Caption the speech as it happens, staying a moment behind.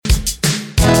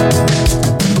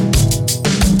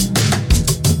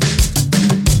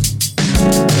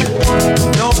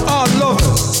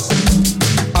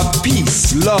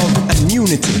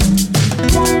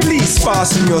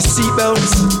fasten your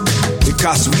seatbelts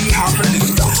because we have a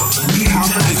liftoff. We have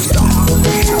a liftoff.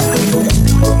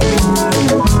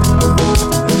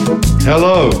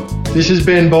 Hello, this is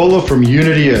Ben Bowler from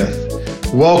Unity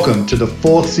Earth. Welcome to the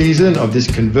 4th season of this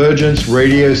Convergence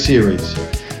radio series.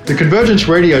 The Convergence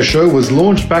radio show was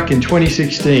launched back in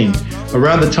 2016,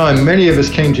 around the time many of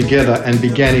us came together and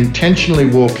began intentionally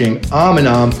walking arm in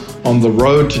arm on the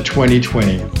road to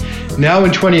 2020. Now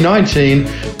in 2019,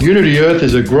 Unity Earth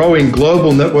is a growing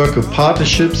global network of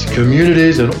partnerships,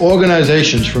 communities, and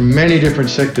organizations from many different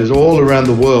sectors all around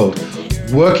the world,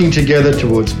 working together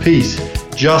towards peace,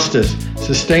 justice,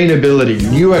 sustainability,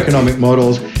 new economic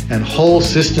models, and whole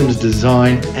systems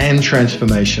design and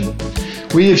transformation.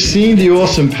 We have seen the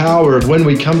awesome power of when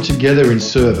we come together in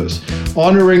service,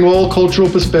 honoring all cultural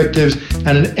perspectives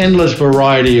and an endless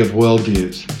variety of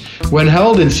worldviews. When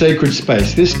held in sacred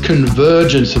space, this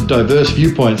convergence of diverse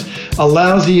viewpoints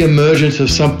allows the emergence of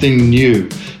something new,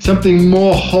 something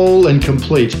more whole and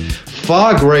complete,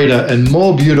 far greater and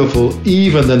more beautiful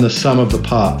even than the sum of the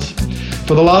parts.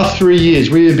 For the last 3 years,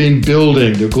 we have been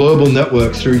building the global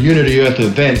network through Unity Earth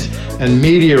events and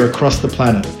media across the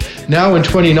planet. Now in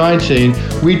 2019,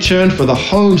 we turn for the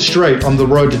home straight on the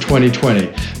road to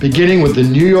 2020, beginning with the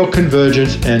New York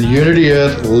Convergence and Unity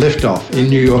Earth Liftoff in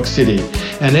New York City,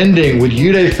 and ending with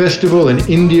U-Day Festival in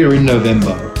India in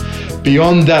November.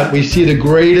 Beyond that, we see the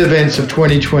great events of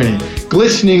 2020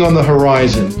 glistening on the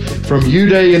horizon, from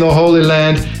U-Day in the Holy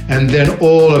Land and then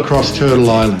all across Turtle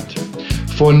Island.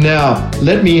 For now,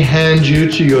 let me hand you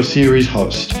to your series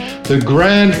host, the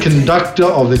grand conductor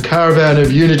of the Caravan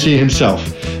of Unity himself,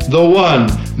 the one,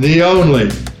 the only,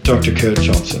 Dr. Kurt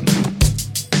Johnson.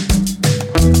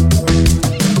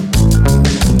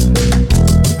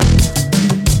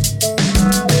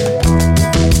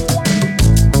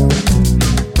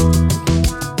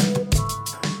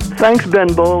 Thanks,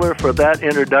 Ben Bowler, for that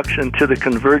introduction to the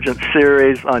Convergence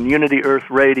series on Unity Earth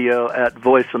Radio at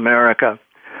Voice America.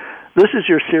 This is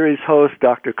your series host,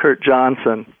 Dr. Kurt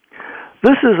Johnson.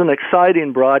 This is an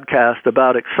exciting broadcast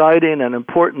about exciting and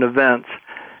important events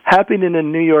happening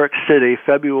in New York City,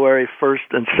 February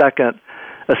 1st and 2nd,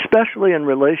 especially in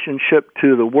relationship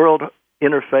to the World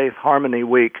Interfaith Harmony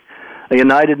Week, a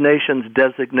United Nations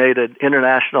designated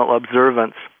international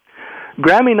observance.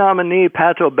 Grammy nominee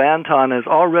Pato Banton has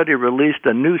already released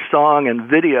a new song and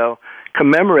video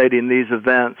commemorating these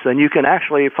events, and you can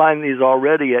actually find these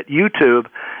already at YouTube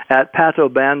at Pato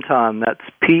Banton. That's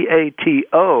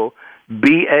Patobanton.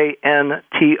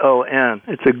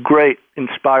 It's a great,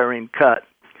 inspiring cut.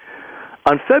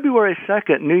 On February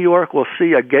 2nd, New York will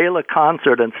see a gala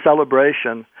concert and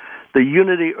celebration, the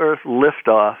Unity Earth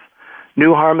Liftoff,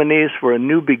 New Harmonies for a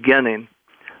New Beginning,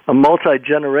 a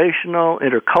multi-generational,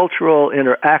 intercultural,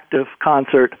 interactive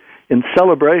concert in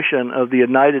celebration of the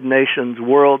United Nations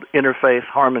World Interfaith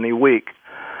Harmony Week.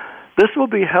 This will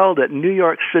be held at New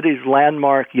York City's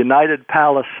landmark United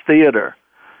Palace Theater.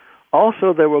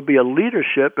 Also, there will be a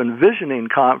leadership and visioning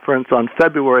conference on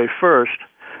February 1st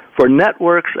for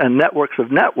networks and networks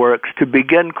of networks to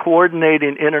begin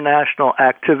coordinating international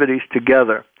activities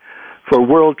together for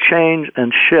world change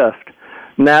and shift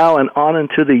now and on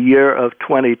into the year of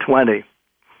 2020.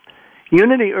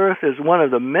 Unity Earth is one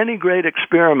of the many great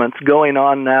experiments going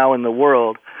on now in the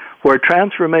world where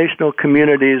transformational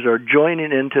communities are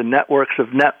joining into networks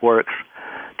of networks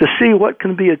to see what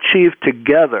can be achieved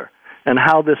together and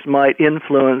how this might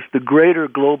influence the greater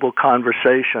global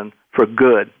conversation for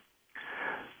good.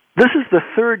 This is the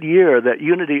 3rd year that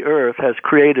Unity Earth has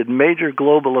created major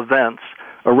global events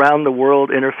around the World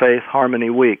Interfaith Harmony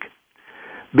Week,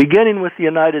 beginning with the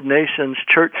United Nations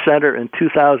Church Center in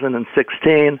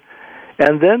 2016,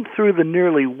 and then through the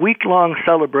nearly week-long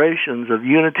celebrations of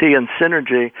unity and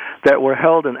synergy that were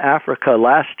held in Africa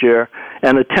last year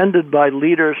and attended by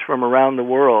leaders from around the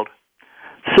world.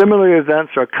 Similar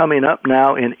events are coming up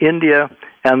now in India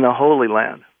and the Holy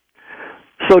Land.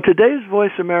 So today's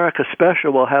Voice America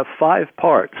special will have 5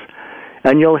 parts,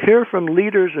 and you'll hear from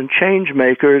leaders and change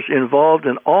makers involved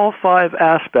in all 5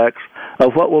 aspects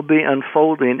of what will be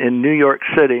unfolding in New York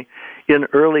City in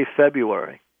early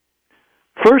February.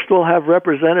 First, we'll have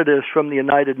representatives from the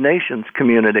United Nations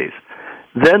communities,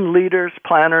 then leaders,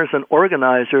 planners, and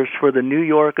organizers for the New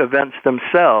York events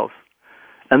themselves,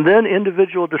 and then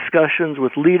individual discussions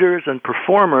with leaders and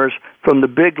performers from the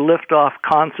big Liftoff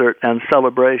concert and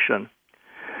celebration.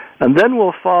 And then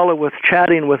we'll follow with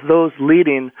chatting with those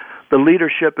leading the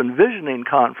Leadership and Visioning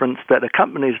Conference that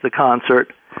accompanies the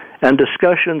concert, and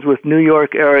discussions with New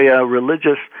York area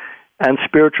religious and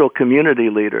spiritual community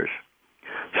leaders.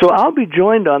 So I'll be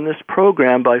joined on this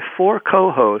program by 4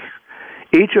 co-hosts,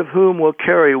 each of whom will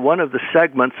carry one of the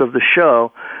segments of the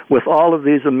show with all of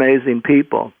these amazing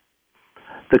people.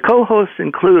 The co-hosts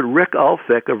include Rick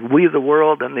Ulfik of We the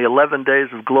World and the 11 Days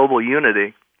of Global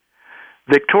Unity,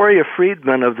 Victoria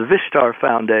Friedman of the Liftoff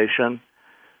Foundation,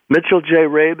 Mitchell J.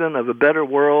 Rabin of A Better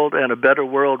World and A Better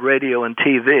World Radio and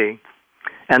TV,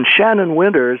 and Shannon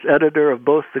Winters, editor of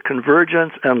both the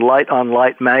Convergence and Light on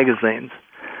Light magazines.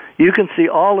 You can see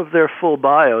all of their full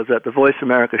bios at the Voice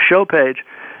America show page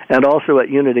and also at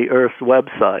Unity Earth's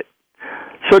website.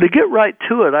 So to get right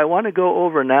to it, I want to go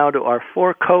over now to our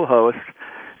four co-hosts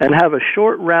and have a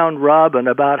short round robin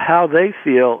about how they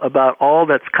feel about all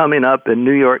that's coming up in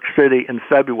New York City in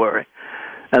February.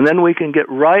 And then we can get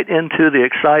right into the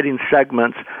exciting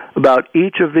segments about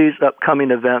each of these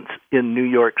upcoming events in New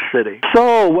York City.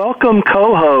 So, welcome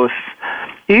co-hosts.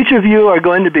 Each of you are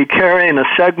going to be carrying a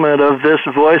segment of this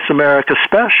Voice America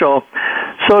special.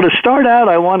 So to start out,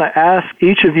 I want to ask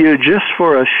each of you just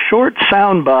for a short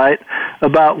soundbite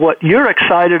about what you're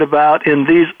excited about in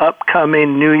these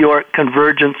upcoming New York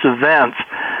Convergence events.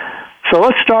 So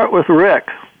let's start with Rick.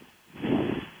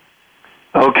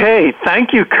 Okay,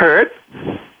 thank you, Kurt.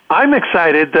 I'm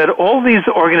excited that all these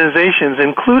organizations,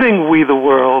 including We the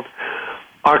World,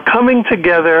 are coming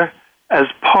together as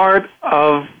part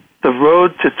of the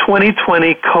Road to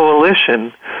 2020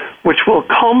 Coalition, which will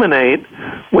culminate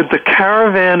with the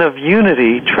Caravan of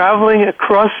Unity traveling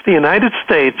across the United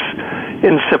States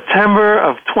in September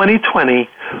of 2020,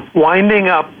 winding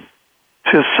up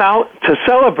to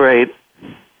celebrate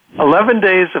 11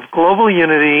 Days of Global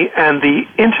Unity and the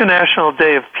International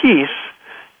Day of Peace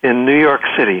in New York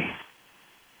City.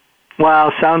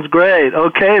 Wow, sounds great.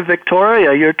 Okay,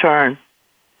 Victoria, your turn.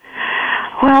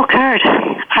 Well, Kurt,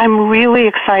 I'm really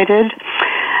excited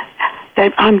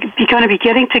that I'm going to be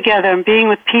getting together and being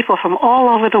with people from all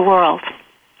over the world,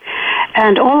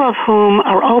 and all of whom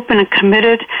are open and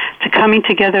committed to coming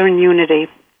together in unity.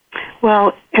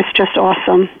 Well, it's just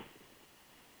awesome.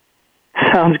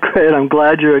 Sounds great. I'm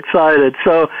glad you're excited.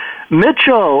 So,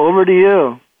 Mitchell, over to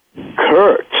you.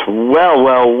 Kurt,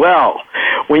 well.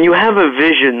 When you have a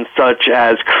vision such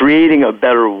as creating a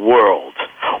better world,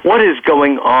 what is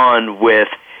going on with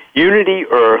Unity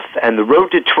Earth and the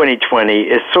Road to 2020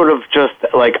 is sort of just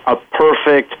like a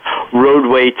perfect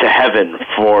roadway to heaven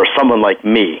for someone like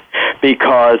me,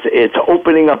 because it's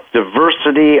opening up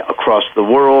diversity across the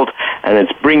world and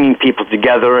it's bringing people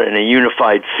together in a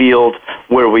unified field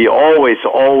where we always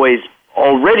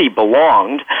already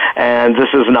belonged, and this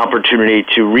is an opportunity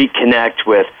to reconnect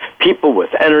with people with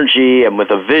energy and with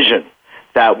a vision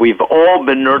that we've all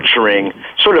been nurturing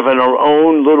sort of in our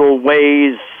own little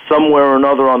ways somewhere or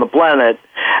another on the planet,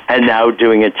 and now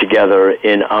doing it together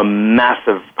in a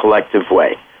massive collective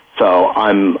way. So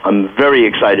I'm very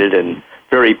excited and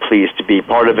very pleased to be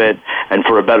part of it, and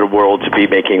for a better world to be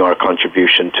making our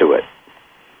contribution to it.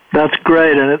 That's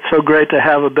great, and it's so great to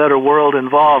have a better world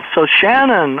involved. So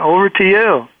Shannon, over to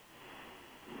you.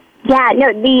 Yeah,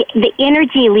 no, the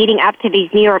energy leading up to these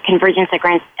New York Convergence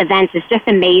events is just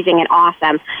amazing and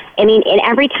awesome. I mean, and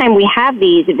every time we have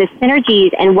these, the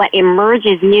synergies and what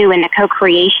emerges new in the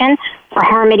co-creation for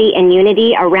harmony and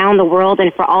unity around the world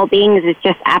and for all beings is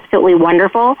just absolutely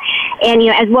wonderful. And,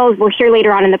 as well as we'll hear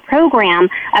later on in the program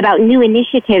about new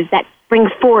initiatives that spring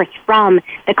forth from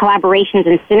the collaborations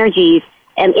and synergies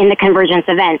in the Convergence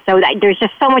event. So there's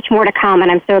just so much more to come, and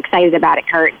I'm so excited about it,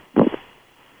 Kurt.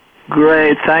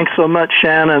 Great. Thanks so much,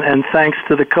 Shannon, and thanks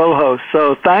to the co-host.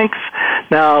 So thanks.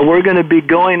 Now, we're going to be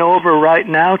going over right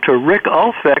now to Rick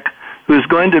Ulfik, who's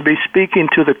going to be speaking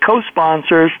to the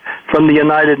co-sponsors from the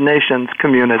United Nations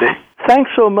community.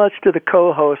 Thanks so much to the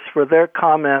co-hosts for their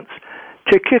comments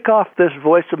to kick off this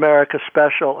Voice America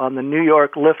special on the New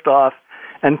York Liftoff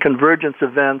and Convergence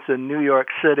events in New York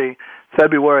City,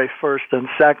 February 1st and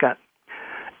 2nd.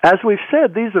 As we've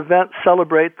said, these events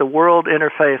celebrate the World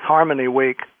Interfaith Harmony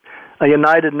Week, a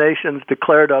United Nations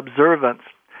declared observance.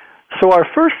 So our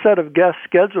first set of guests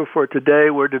scheduled for today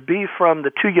were to be from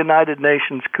the two United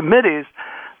Nations committees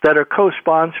that are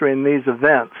co-sponsoring these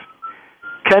events.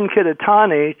 Ken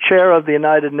Kitatani, chair of the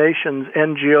United Nations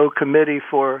NGO Committee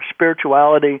for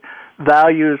Spirituality,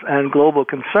 Values, and Global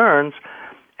Concerns,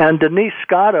 and Denise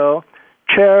Scotto,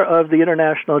 chair of the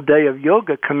International Day of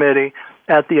Yoga Committee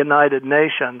at the United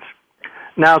Nations.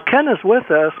 Now, Ken is with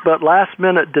us, but last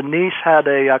minute Denise had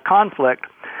a conflict.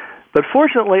 But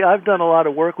fortunately, I've done a lot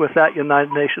of work with that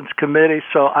United Nations committee,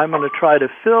 so I'm going to try to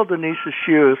fill Denise's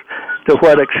shoes to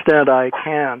what extent I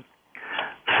can.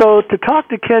 So to talk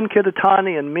to Ken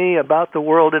Kitatani and me about the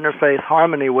World Interfaith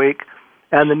Harmony Week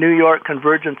and the New York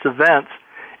Convergence events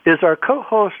is our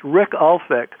co-host Rick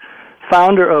Ulfik,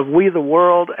 founder of We the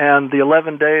World and the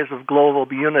 11 Days of Global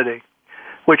Unity,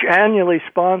 which annually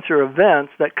sponsor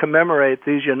events that commemorate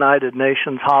these United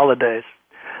Nations holidays.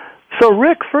 So,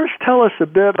 Rick, first tell us a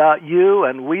bit about you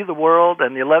and We the World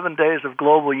and the 11 Days of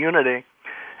Global Unity,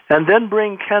 and then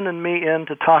bring Ken and me in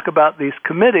to talk about these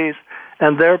committees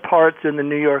and their parts in the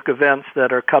New York events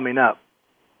that are coming up.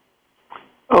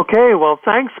 Okay, well,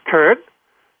 thanks, Kurt.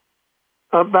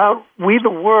 About We the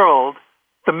World,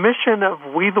 the mission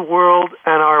of We the World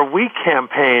and our We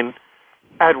campaign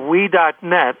at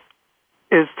we.net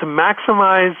is to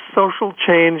maximize social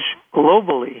change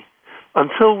globally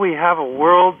until we have a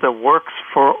world that works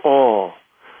for all.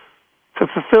 To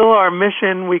fulfill our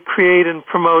mission, we create and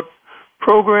promote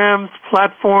programs,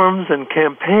 platforms, and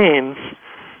campaigns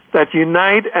that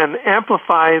unite and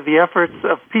amplify the efforts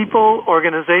of people,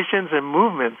 organizations, and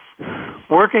movements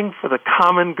working for the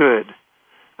common good.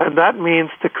 And that means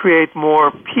to create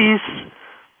more peace,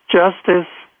 justice,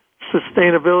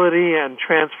 sustainability, and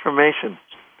transformation.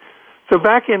 So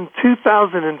back in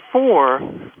 2004,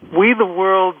 We the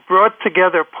World brought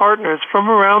together partners from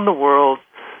around the world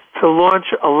to launch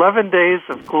 11 Days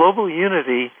of Global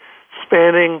Unity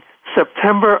spanning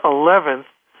September 11th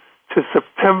to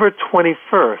September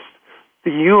 21st,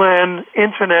 the UN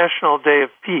International Day of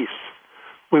Peace.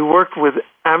 We worked with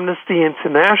Amnesty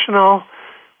International.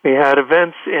 We had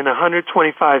events in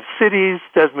 125 cities.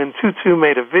 Desmond Tutu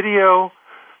made a video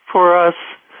for us.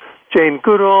 Jane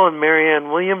Goodall and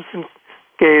Marianne Williamson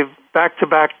gave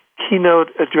back-to-back keynote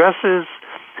addresses,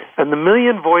 and the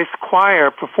Million Voice Choir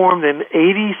performed in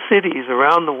 80 cities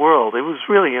around the world. It was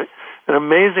really an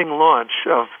amazing launch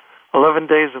of 11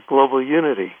 Days of Global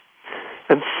Unity.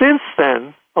 And since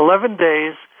then, 11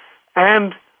 Days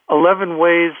and 11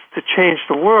 Ways to Change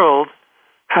the World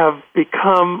have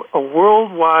become a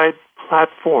worldwide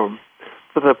platform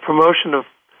for the promotion of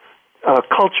a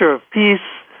culture of peace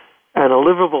and a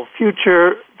livable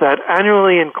future that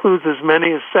annually includes as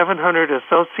many as 700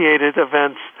 associated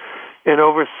events in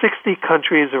over 60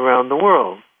 countries around the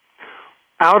world.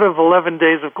 Out of 11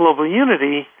 Days of Global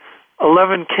Unity,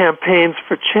 11 campaigns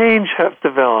for change have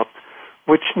developed,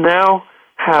 which now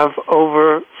have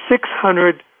over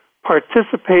 600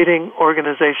 participating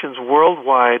organizations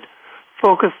worldwide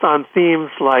focused on themes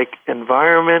like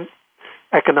environment,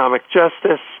 economic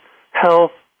justice,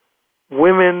 health,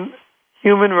 women,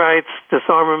 human rights,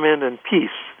 disarmament, and peace.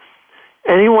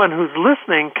 Anyone who's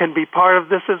listening can be part of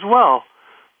this as well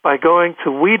by going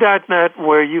to we.net,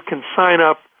 where you can sign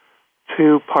up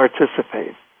to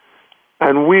participate.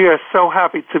 And we are so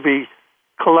happy to be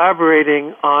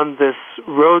collaborating on this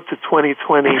road to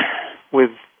 2020 with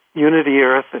Unity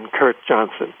Earth and Kurt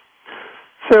Johnson.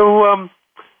 So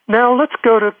now let's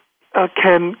go to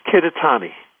Ken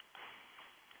Kitatani.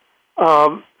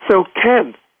 So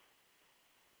Ken,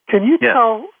 can you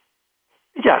tell...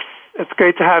 Yes, it's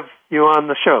great to have you on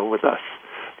the show with us.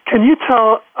 Can you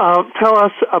tell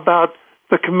us about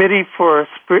the Committee for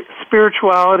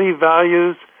Spirituality,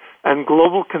 Values, and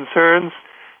Global Concerns,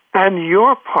 and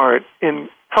your part in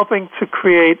helping to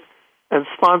create and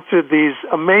sponsor these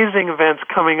amazing events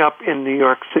coming up in New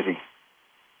York City?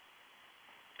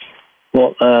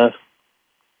 Well,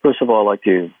 first of all, I'd like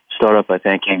to start off by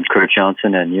thanking Kurt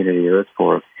Johnson and Unity Earth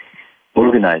for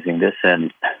organizing this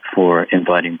and for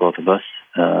inviting both of us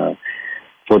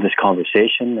for this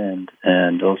conversation,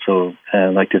 and also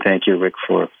I'd like to thank you, Rick,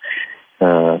 for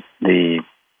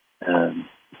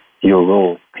your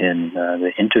role in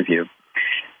the interview.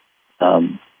 Sure,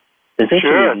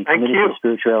 thank you. For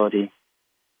Spirituality,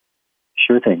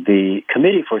 sure thing. The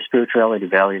Committee for Spirituality,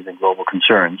 Values, and Global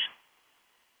Concerns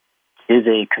is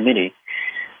a committee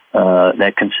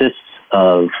that consists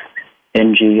of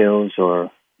NGOs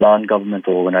or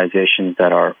non-governmental organizations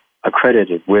that are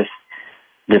accredited with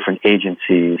different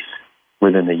agencies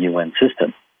within the UN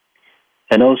system,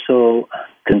 and also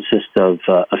consists of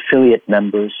affiliate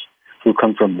members who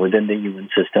come from within the UN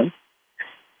system,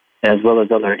 as well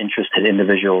as other interested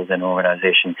individuals and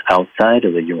organizations outside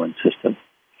of the UN system.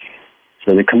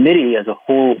 So the committee as a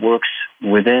whole works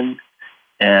within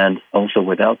and also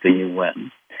without the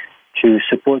UN to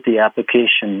support the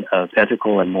application of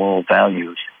ethical and moral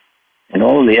values in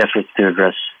all of the efforts to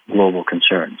address global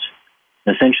concerns.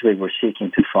 Essentially, we're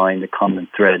seeking to find the common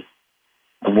thread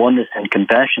of oneness and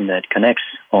compassion that connects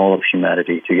all of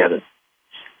humanity together.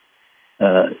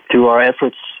 Through our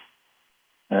efforts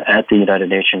at the United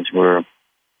Nations,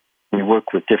 we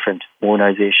work with different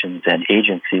organizations and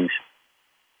agencies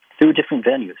through different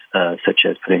venues, such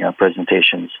as putting on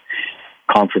presentations,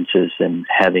 conferences, and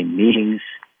having meetings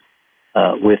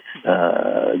with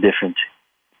different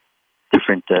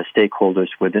stakeholders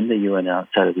within the UN and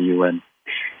outside of the UN.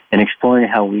 and exploring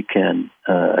how we can,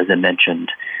 as I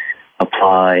mentioned,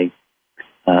 apply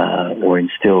or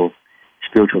instill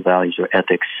spiritual values or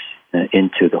ethics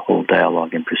into the whole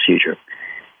dialogue and procedure.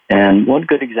 And one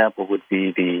good example would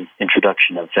be the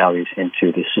introduction of values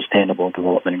into the Sustainable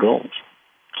Development Goals.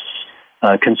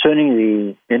 Concerning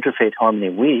the Interfaith Harmony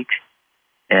Week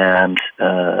and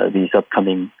these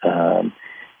upcoming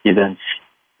events,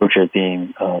 which are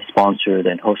being sponsored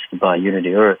and hosted by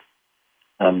Unity Earth,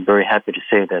 I'm very happy to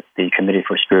say that the Committee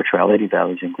for Spirituality,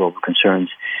 Values, and Global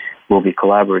Concerns will be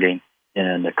collaborating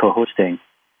and co-hosting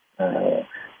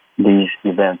these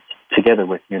events together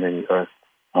with Unity Earth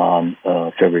on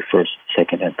February 1st,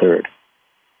 2nd, and 3rd.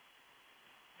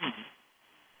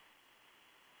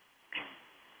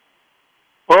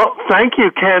 Well, thank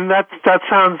you, Ken. That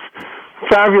sounds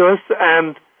fabulous.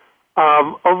 And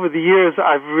over the years,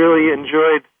 I've really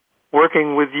enjoyed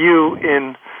working with you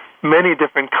in many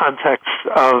different contexts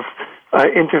of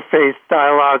interfaith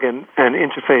dialogue and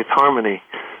interfaith harmony.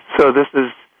 So this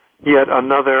is yet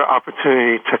another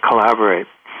opportunity to collaborate.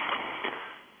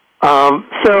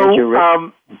 Thank you,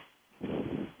 Rick.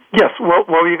 Yes, what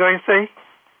were you going to say?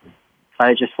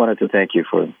 I just wanted to thank you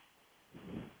for it.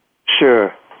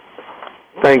 Sure.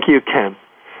 Thank you, Ken.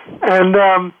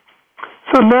 And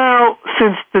so now,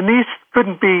 since Denise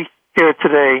couldn't be here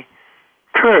today,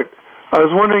 Kurt, I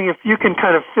was wondering if you can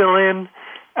kind of fill in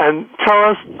and tell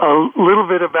us a little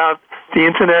bit about the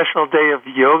International Day of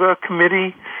Yoga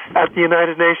Committee at the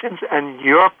United Nations and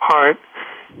your part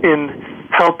in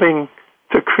helping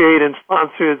to create and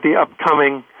sponsor the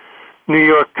upcoming New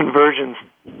York Convergence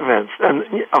events, and,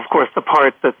 of course, the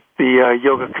part that the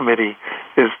Yoga Committee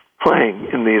is playing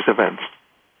in these events.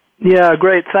 Yeah,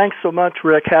 great. Thanks so much,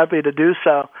 Rick. Happy to do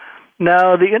so.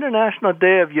 Now, the International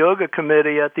Day of Yoga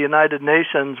Committee at the United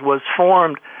Nations was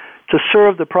formed to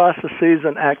serve the processes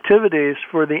and activities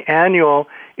for the annual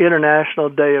International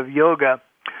Day of Yoga,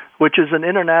 which is an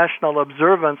international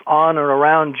observance on or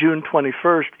around June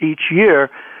 21st each year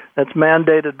that's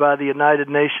mandated by the United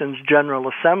Nations General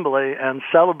Assembly and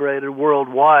celebrated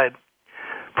worldwide.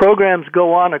 Programs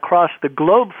go on across the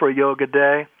globe for Yoga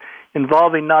Day,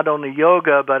 involving not only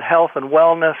yoga, but health and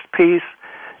wellness, peace,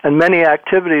 and many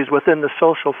activities within the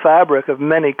social fabric of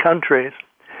many countries.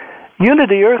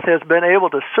 Unity Earth has been able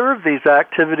to serve these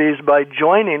activities by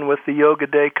joining with the Yoga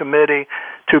Day Committee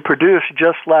to produce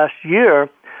just last year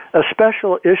a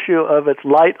special issue of its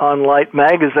Light on Light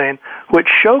magazine, which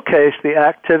showcased the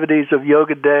activities of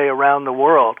Yoga Day around the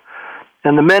world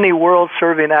and the many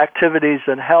world-serving activities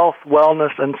in health,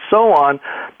 wellness, and so on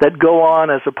that go on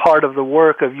as a part of the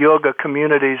work of yoga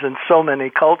communities in so many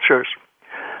cultures.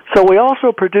 So we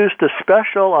also produced a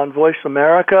special on Voice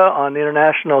America on the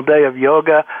International Day of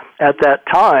Yoga at that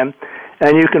time,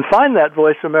 and you can find that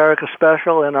Voice America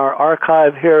special in our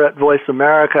archive here at Voice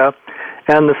America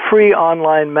and the free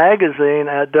online magazine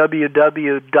at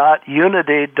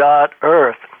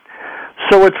www.unity.earth.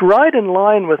 So it's right in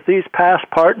line with these past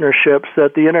partnerships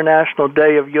that the International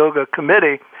Day of Yoga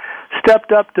Committee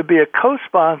stepped up to be a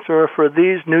co-sponsor for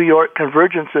these New York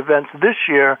Convergence events this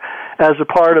year as a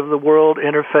part of the World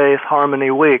Interfaith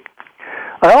Harmony Week.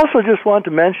 I also just want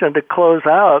to mention to close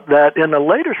out that in a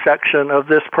later section of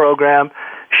this program,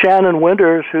 Shannon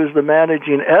Winters, who's the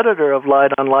managing editor of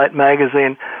Light on Light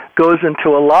magazine, goes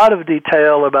into a lot of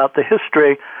detail about the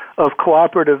history of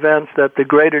cooperative events that the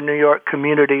Greater New York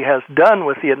community has done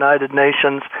with the United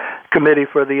Nations Committee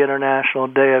for the International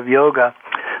Day of Yoga.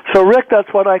 So, Rick,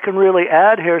 that's what I can really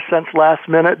add here since last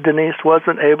minute Denise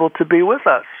wasn't able to be with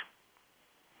us.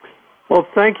 Well,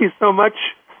 thank you so much,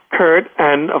 Kurt.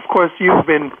 And, of course, you've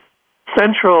been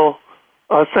a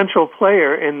central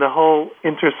player in the whole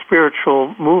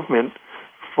interspiritual movement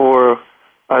for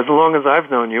as long as I've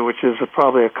known you, which is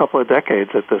probably a couple of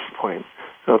decades at this point.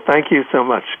 So thank you so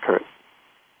much, Kurt.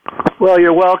 Well,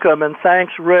 you're welcome, and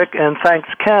thanks, Rick, and thanks,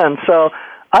 Ken. So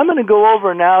I'm going to go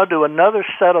over now to another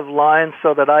set of lines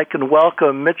so that I can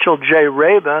welcome Mitchell J.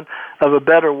 Rabin of A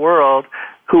Better World,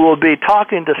 who will be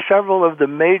talking to several of the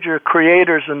major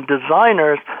creators and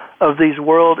designers of these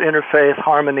World Interfaith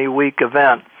Harmony Week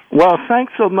events. Well,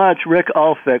 thanks so much, Rick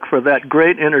Ulfik, for that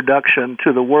great introduction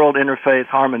to the World Interfaith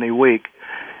Harmony Week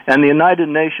and the United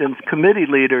Nations committee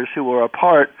leaders who were a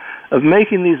part of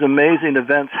making these amazing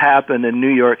events happen in New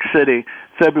York City,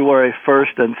 February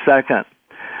 1st and 2nd.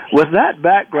 With that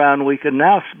background, we can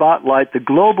now spotlight the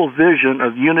global vision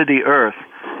of Unity Earth,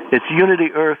 its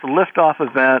Unity Earth Liftoff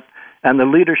event, and the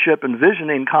Leadership and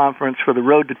Visioning Conference for the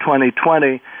Road to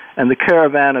 2020 and the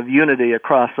Caravan of Unity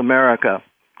across America.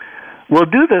 We'll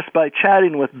do this by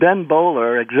chatting with Ben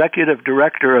Bowler, Executive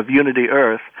Director of Unity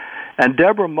Earth, and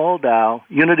Deborah Moldow,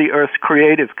 Unity Earth's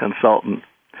creative consultant.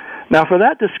 Now, for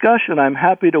that discussion, I'm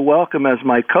happy to welcome as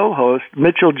my co-host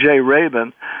Mitchell J.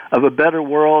 Rabin of A Better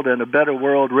World and A Better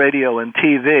World Radio and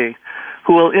TV,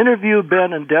 who will interview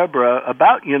Ben and Deborah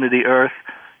about Unity Earth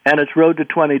and its Road to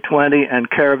 2020 and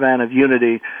Caravan of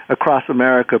Unity Across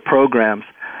America programs.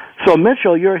 So,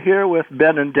 Mitchell, you're here with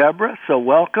Ben and Deborah, so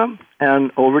welcome,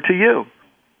 and over to you.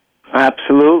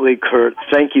 Absolutely, Kurt.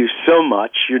 Thank you so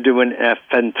much. You're doing a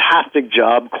fantastic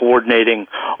job coordinating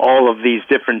all of these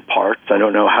different parts. I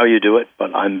don't know how you do it,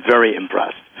 but I'm very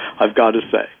impressed, I've got to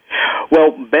say.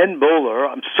 Well, Ben Bowler,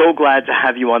 I'm so glad to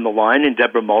have you on the line, and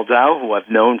Deborah Moldau, who I've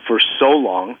known for so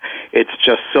long. It's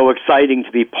just so exciting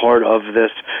to be part of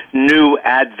this new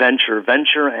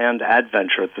venture and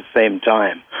adventure at the same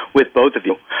time with both of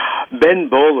you. Ben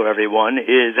Bowler, everyone,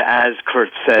 is, as Kurt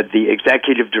said, the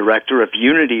executive director of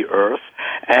Unity Earth,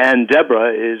 and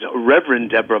Deborah is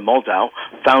Reverend Deborah Moldau,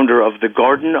 founder of the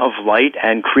Garden of Light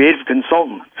and creative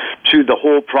consultant to the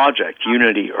whole project,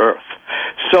 Unity Earth.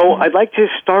 So I'd like to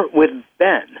start with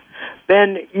Ben.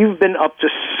 Ben, you've been up to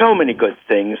so many good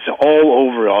things all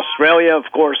over Australia, of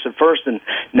course, at first, and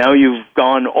now you've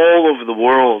gone all over the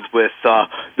world with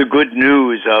the good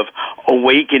news of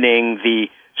awakening the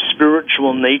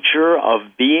spiritual nature of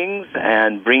beings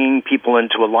and bringing people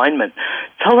into alignment.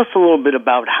 Tell us a little bit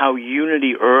about how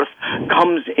Unity Earth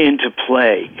comes into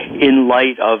play in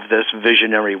light of this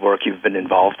visionary work you've been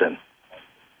involved in.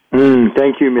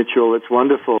 Thank you, Mitchell. It's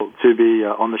wonderful to be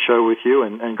on the show with you,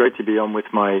 and great to be on with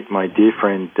my dear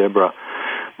friend, Deborah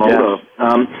Moldau.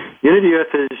 Yes. Unity Earth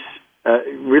has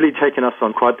really taken us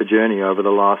on quite the journey over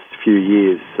the last few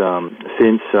years,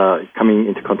 since coming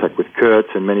into contact with Kurt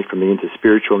and many from the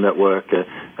Interspiritual Network,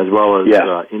 as well as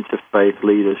interfaith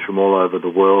leaders from all over the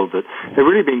world that have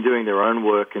really been doing their own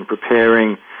work and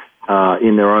preparing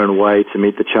in their own way to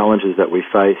meet the challenges that we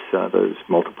face, those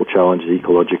multiple challenges,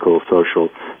 ecological, social,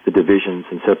 the divisions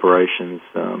and separations,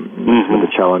 some of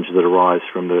the challenges that arise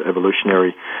from the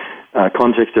evolutionary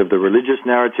context of the religious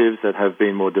narratives that have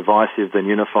been more divisive than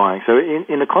unifying. So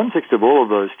in the context of all of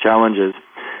those challenges,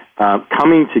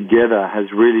 coming together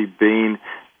has really been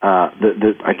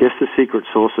I guess the secret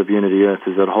source of Unity Earth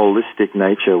is that holistic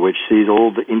nature which sees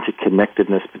all the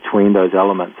interconnectedness between those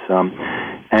elements,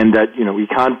 and that we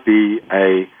can't be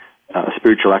a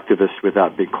spiritual activist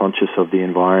without being conscious of the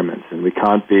environment, and we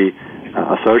can't be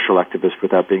a social activist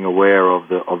without being aware of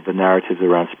the narratives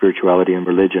around spirituality and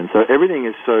religion. So everything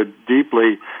is so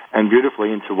deeply and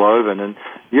beautifully interwoven, and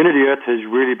Unity Earth has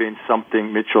really been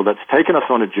something, Mitchell, that's taken us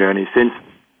on a journey since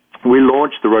we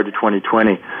launched the Road to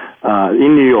 2020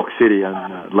 in New York City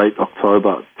in late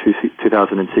October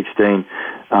 2016.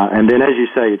 And then, as you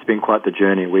say, it's been quite the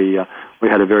journey. We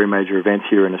had a very major event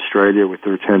here in Australia with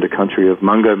the return to country of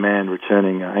Mungo Man,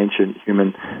 returning ancient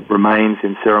human remains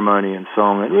in ceremony and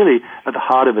song. And really, at the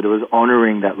heart of it, it was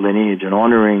honouring that lineage and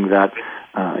honouring that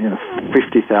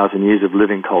 50,000 years of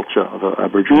living culture of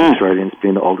Aboriginal Australians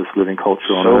being the oldest living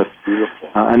culture on Earth. Beautiful.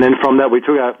 And then from that, we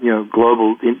took our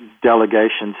global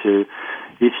delegation to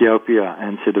Ethiopia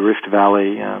and to the Rift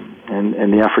Valley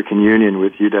and the African Union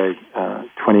with UDAY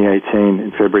 2018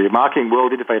 in February, marking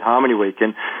World Interfaith Harmony Week,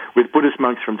 and with Buddhist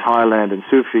monks from Thailand and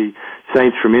Sufi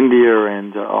saints from India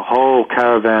and a whole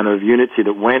caravan of unity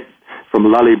that went from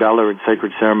Lalibela in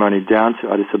sacred ceremony down to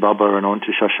Addis Ababa and on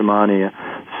to Shashamane.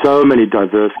 So many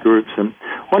diverse groups. And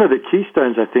one of the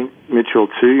keystones, I think, Mitchell,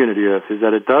 to Unity Earth is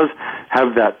that it does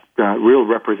have that real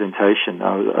representation.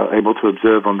 I was able to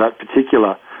observe on that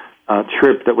particular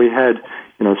trip that we had,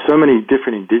 so many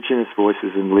different indigenous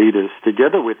voices and leaders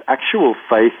together with actual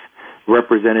faith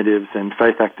representatives and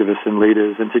faith activists and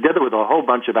leaders, and together with a whole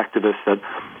bunch of activists that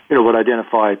would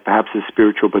identify perhaps as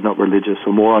spiritual but not religious,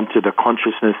 or more onto the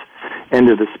consciousness end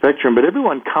of the spectrum, but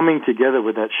everyone coming together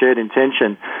with that shared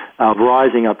intention of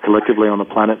rising up collectively on the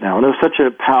planet now. And it was such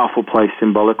a powerful place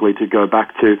symbolically to go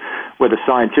back to where the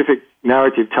scientific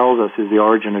narrative tells us is the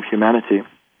origin of humanity,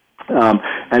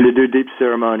 and to do deep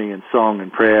ceremony and song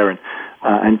and prayer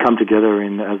and come together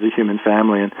as a human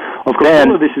family. And of course,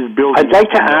 all of this is building I'd like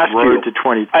to ask road to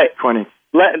 2020.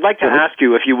 I'd like to ask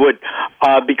you, if you would,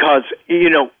 because,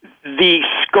 the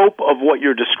scope of what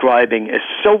you're describing is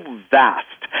so vast,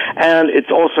 and it's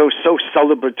also so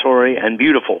celebratory and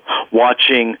beautiful,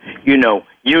 watching,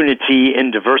 unity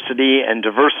in diversity and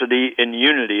diversity in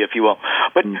unity, if you will.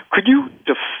 But could you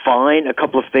define a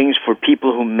couple of things for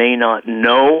people who may not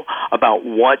know about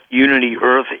what Unity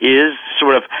Earth is,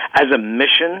 sort of as a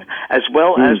mission, as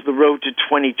well as the road to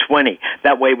 2020?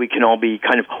 That way we can all be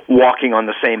kind of walking on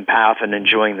the same path and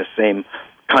enjoying the same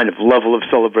kind of level of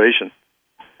celebration.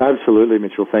 Absolutely,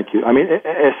 Mitchell. Thank you. I mean,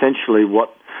 essentially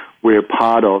what we're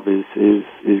part of is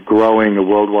growing a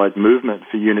worldwide movement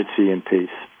for unity and peace.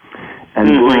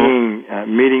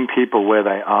 and meeting people where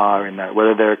they are in that,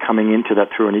 whether they're coming into that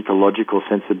through an ecological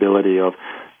sensibility of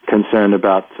concern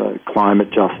about climate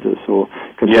justice or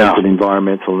concern with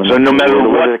environmental. So no matter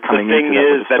what the thing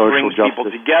is that brings people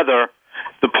together,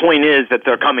 the point is that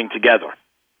they're coming together.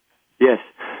 Yes.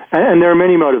 And there are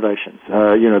many motivations.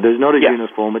 There's not a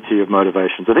uniformity of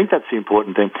motivations. I think that's the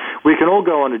important thing. We can all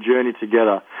go on a journey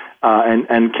together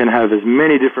and can have as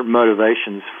many different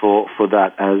motivations for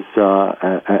that as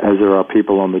there are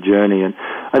people on the journey. And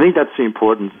I think that's the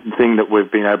important thing that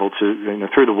we've been able to,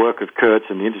 through the work of Kurt's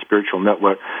and the Interspiritual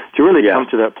Network, to really come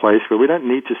to that place where we don't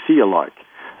need to see alike.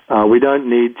 We don't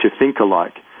need to think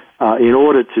alike in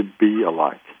order to be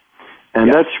alike. And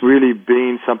that's really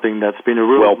been something that's been a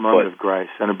real moment of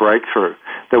grace and a breakthrough,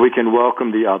 that we can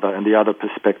welcome the other and the other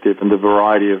perspective and the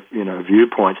variety of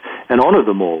viewpoints and honor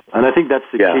them all. And I think that's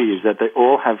the key, is that they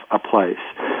all have a place,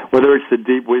 whether it's the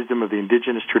deep wisdom of the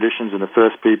indigenous traditions and the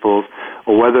First Peoples,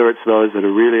 or whether it's those that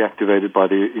are really activated by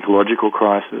the ecological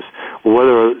crisis, or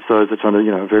whether it's those that's on a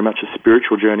very much a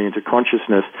spiritual journey into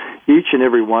consciousness. Each and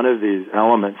every one of these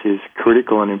elements is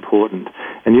critical and important.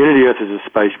 And Unity Earth is a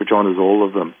space which honors all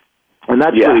of them. And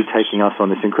that's really taking us on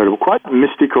this incredible, quite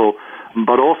mystical,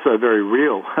 but also very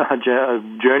real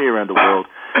journey around the world,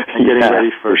 and getting ready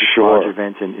for a large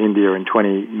event in India in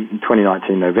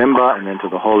 2019 November, and then to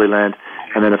the Holy Land,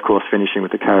 and then, of course, finishing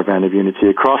with the Caravan of Unity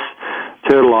across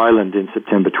Turtle Island in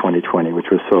September 2020, which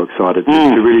we're so excited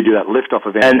to really do that Liftoff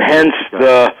event. And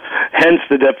hence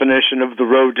the definition of the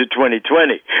road to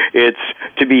 2020. It's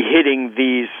to be hitting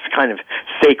these kind of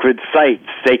sacred sites,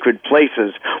 sacred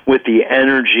places, with the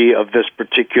energy of this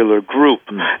particular group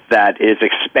that is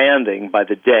expanding by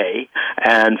the day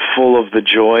and full of the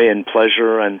joy and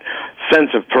pleasure and sense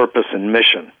of purpose and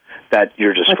mission that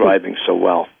you're describing so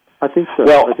well. I think so.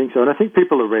 I think so, and I think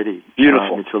people are ready.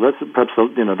 Beautiful. Mitchell. That's perhaps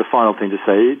the final thing to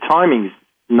say. Timing's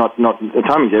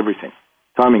timing's everything.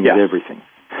 Timing is everything.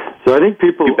 So I think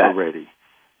people are ready,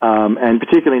 and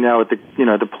particularly now with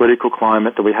the political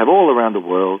climate that we have all around the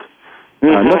world,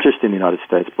 not just in the United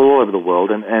States, but all over the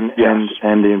world, and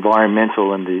the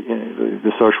environmental and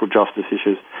the social justice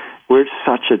issues. We're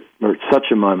at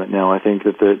such a moment now. I think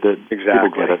that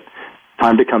people get it.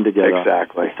 Time to come together.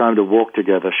 Exactly. It's time to walk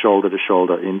together, shoulder to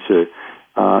shoulder, into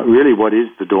really what is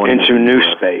the dawning. Into new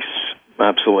space.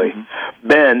 Absolutely.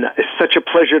 Ben, it's such a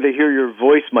pleasure to hear your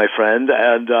voice, my friend,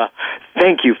 and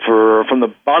thank you from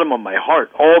the bottom of my heart,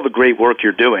 all the great work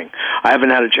you're doing. I haven't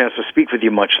had a chance to speak with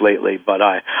you much lately, but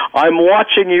I'm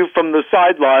watching you from the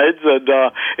sidelines, and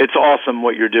it's awesome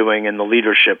what you're doing and the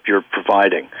leadership you're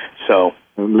providing. So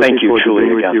thank you truly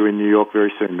again. With you in New York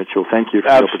very soon, Mitchell. Thank you for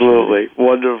Absolutely.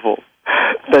 Wonderful.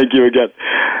 Thank you again.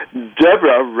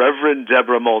 Reverend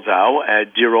Deborah Moldau, a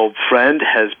dear old friend,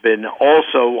 has been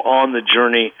also on the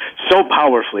journey so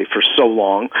powerfully for so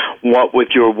long, what with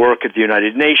your work at the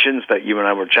United Nations that you and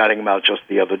I were chatting about just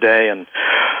the other day. And,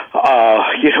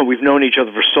 we've known each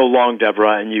other for so long,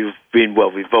 Deborah, and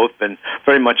we've both been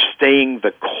very much staying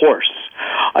the course.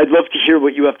 I'd love to hear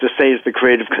what you have to say as the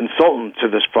creative consultant to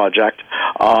this project.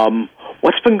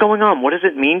 What's been going on? What does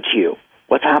it mean to you?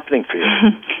 What's happening for you?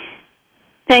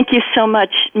 Thank you so much,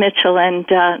 Mitchell, and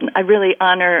I really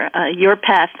honor your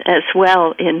path as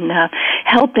well in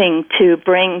helping to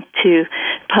bring to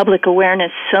public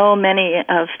awareness so many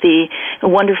of the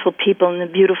wonderful people and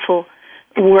the beautiful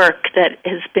work that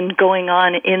has been going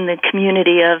on in the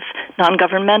community of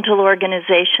non-governmental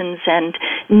organizations and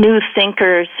new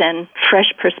thinkers and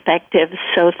fresh perspectives.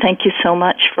 So thank you so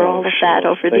much for all of that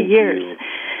over the years.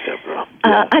 You, Deborah.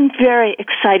 I'm very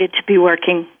excited to be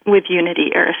working with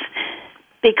Unity Earth,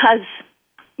 because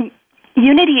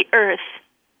Unity Earth,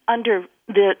 under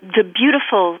the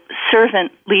beautiful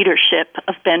servant leadership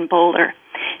of Ben Bowler,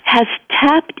 has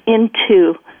tapped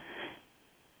into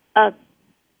a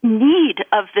need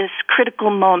of this critical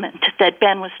moment that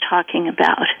Ben was talking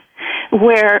about,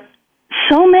 where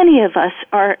so many of us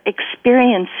are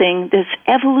experiencing this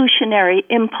evolutionary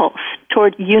impulse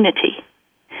toward unity.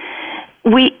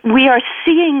 We are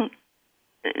seeing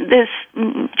this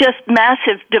just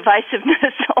massive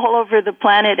divisiveness all over the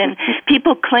planet, and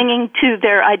people clinging to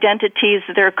their identities,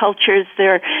 their cultures,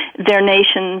 their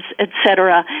nations,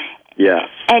 etc. Yes.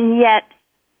 And yet,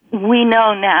 we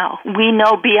know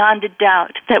beyond a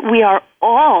doubt that we are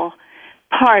all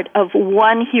part of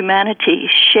one humanity,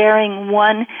 sharing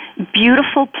one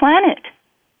beautiful planet.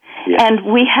 Yes. And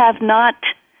we have not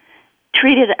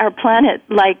treated our planet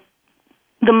like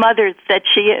the mother that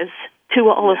she is to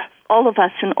all of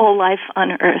us and all life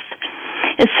on Earth.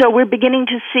 And so we're beginning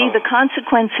to see the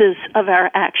consequences of our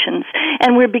actions,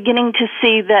 and we're beginning to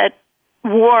see that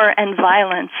war and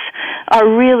violence are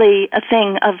really a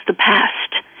thing of the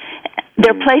past.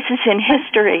 They're places in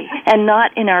history and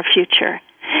not in our future.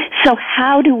 So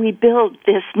how do we build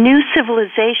this new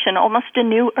civilization, almost a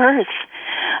new earth,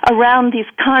 around these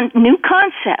new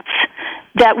concepts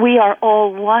that we are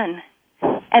all one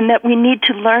and that we need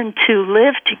to learn to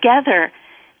live together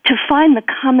to find the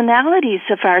commonalities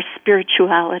of our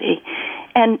spirituality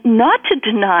and not to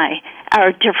deny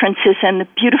our differences and the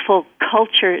beautiful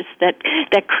cultures that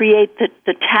create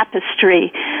the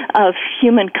tapestry of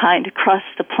humankind across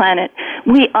the planet.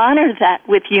 We honor that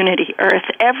with Unity Earth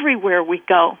everywhere we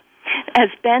go. As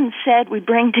Ben said, we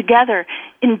bring together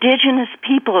indigenous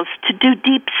peoples to do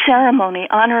deep ceremony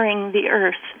honoring the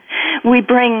earth. We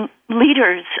bring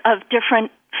leaders of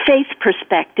different faith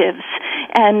perspectives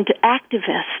and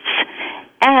activists.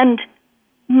 And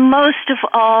most of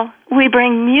all, we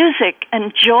bring music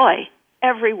and joy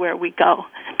everywhere we go,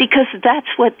 because that's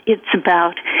what it's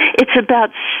about. It's about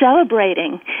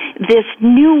celebrating this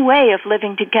new way of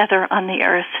living together on the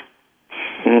earth.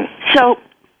 So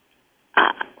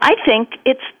I think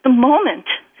it's the moment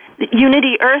that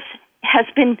Unity Earth has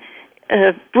been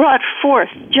brought forth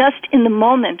just in the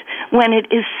moment when it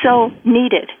is so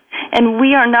needed. And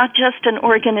we are not just an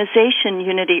organization,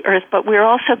 Unity Earth, but we're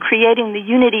also creating the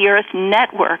Unity Earth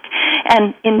Network.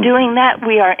 And in doing that,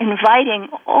 we are inviting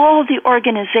all the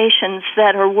organizations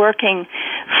that are working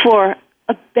for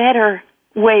a better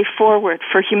way forward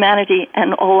for humanity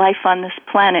and all life on this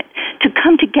planet to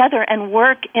come together and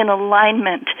work in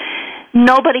alignment.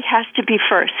 Nobody has to be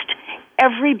first.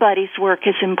 Everybody's work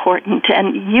is important,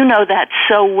 and you know that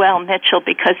so well, Mitchell,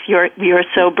 because you're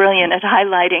so brilliant at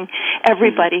highlighting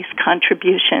everybody's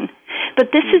contribution.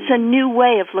 But this is a new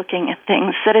way of looking at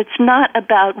things, that it's not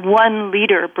about one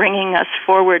leader bringing us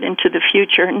forward into the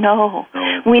future. No,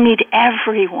 we need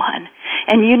everyone.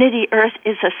 And Unity Earth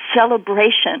is a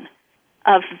celebration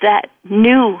of that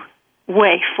new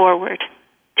way forward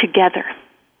together.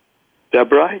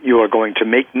 Deborah, you are going to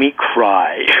make me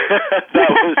cry. That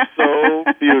was so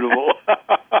beautiful.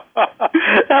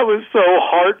 That was so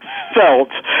heartfelt.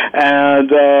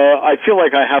 And I feel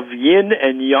like I have yin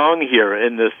and yang here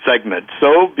in this segment,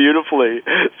 so beautifully,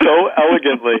 so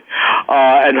elegantly,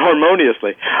 and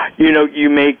harmoniously. You know,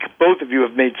 both of you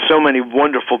have made so many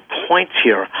wonderful points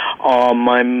here.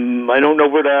 I don't know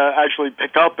where to actually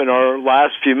pick up in our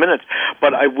last few minutes,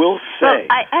 but I will say...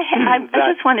 Well,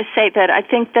 I just want to say that I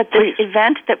think that this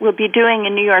event that we'll be doing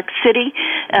in New York City,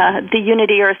 the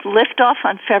Unity Earth Liftoff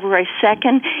on February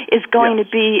 2nd, is going to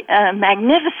be a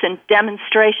magnificent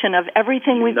demonstration of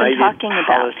everything we've been talking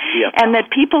about. And that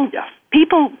people,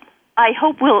 I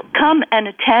hope, will come and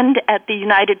attend at the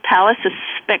United Palace, a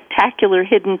spectacular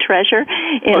hidden treasure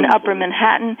in Upper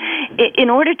Manhattan, in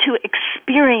order to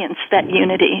experience that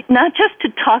unity, not just to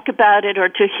talk about it or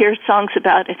to hear songs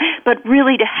about it, but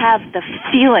really to have the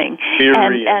feeling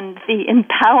and the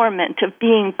empowerment of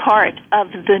being part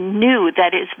of the new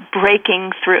that is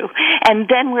breaking through. And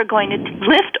then we're going to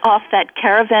lift off that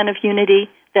caravan of unity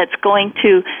that's going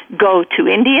to go to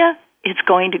India. It's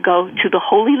going to go to the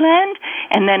Holy Land,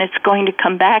 and then it's going to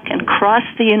come back and cross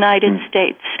the United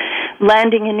States,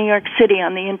 landing in New York City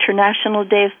on the International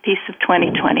Day of Peace of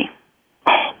 2020.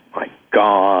 Oh, my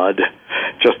God.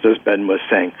 Just as Ben was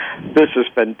saying, this is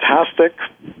fantastic.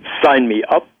 Sign me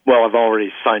up. Well, I've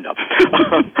already signed up.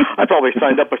 I probably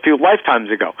signed up a few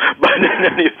lifetimes ago. But in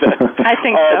any event, I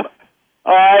think so.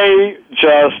 I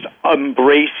just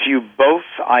embrace you both.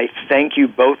 I thank you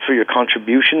both for your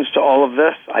contributions to all of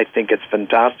this. I think it's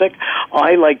fantastic.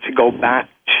 I like to go back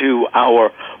to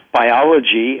our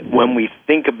biology when we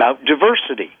think about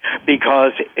diversity,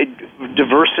 because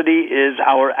diversity is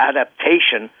our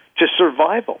adaptation to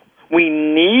survival.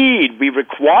 We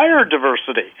require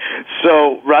diversity.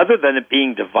 So rather than it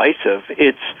being divisive,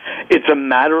 it's a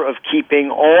matter of keeping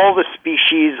all the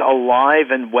species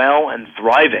alive and well and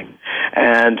thriving.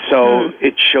 And so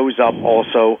it shows up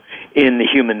also in the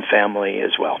human family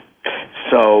as well.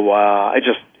 So I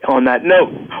just, on that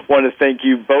note, want to thank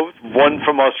you both, one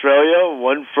from Australia,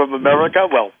 one from America,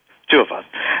 well, two of us.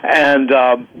 And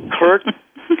Kurt,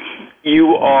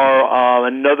 you are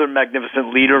another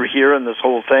magnificent leader here in this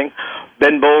whole thing.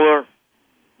 Ben Bowler,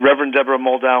 Reverend Deborah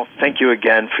Moldow, thank you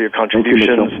again for your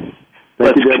contributions.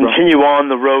 Let's continue on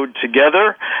the road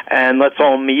together, and let's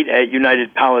all meet at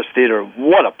United Palace Theater.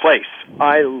 What a place.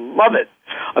 I love it.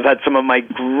 I've had some of my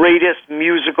greatest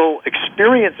musical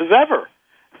experiences ever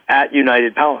at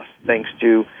United Palace, thanks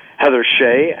to Heather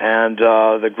Shea and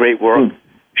the great work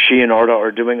she and Arda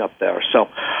are doing up there. So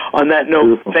on that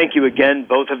note, thank you again,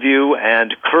 both of you.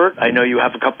 And Kurt, I know you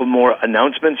have a couple more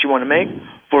announcements you want to make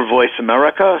for Voice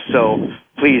America, so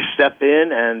please step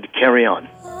in and carry on.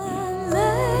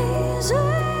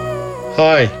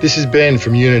 Hi, this is Ben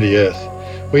from Unity Earth.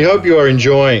 We hope you are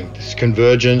enjoying this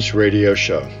Convergence radio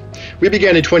show. We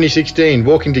began in 2016,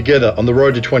 walking together on the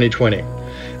road to 2020.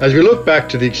 As we look back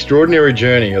to the extraordinary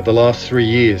journey of the last 3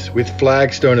 years, with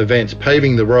flagstone events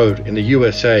paving the road in the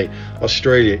USA,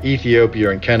 Australia,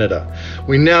 Ethiopia, and Canada,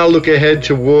 we now look ahead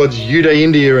towards U-Day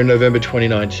India in November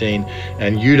 2019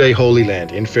 and U-Day Holy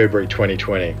Land in February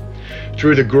 2020.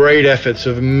 Through the great efforts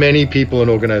of many people and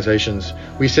organizations,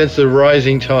 we sense the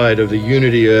rising tide of the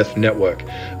Unity Earth Network,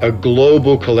 a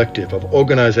global collective of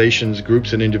organizations,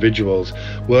 groups, and individuals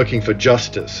working for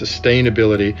justice,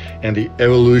 sustainability, and the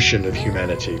evolution of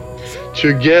humanity.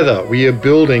 Together, we are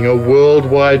building a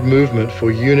worldwide movement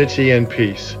for unity and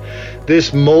peace.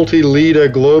 This multi-leader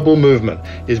global movement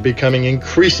is becoming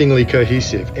increasingly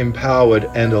cohesive, empowered,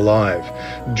 and alive.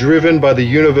 Driven by the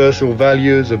universal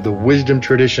values of the wisdom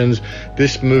traditions,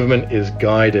 this movement is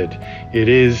guided. It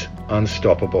is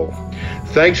unstoppable.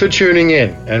 Thanks for tuning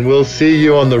in, and we'll see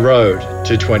you on the road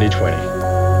to 2020.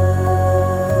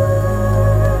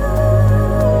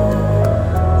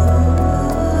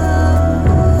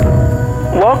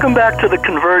 Welcome back to the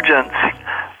Convergence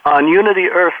on Unity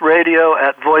Earth Radio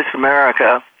at Voice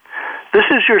America. This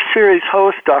is your series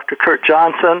host, Dr. Kurt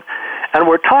Johnson, and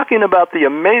we're talking about the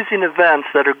amazing events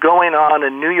that are going on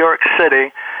in New York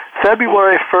City,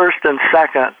 February 1st and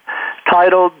 2nd,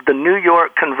 titled the New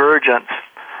York Convergence.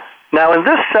 Now, in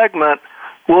this segment,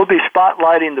 we'll be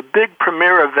spotlighting the big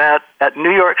premiere event at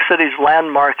New York City's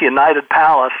landmark United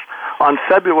Palace on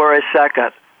February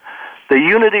 2nd, the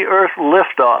Unity Earth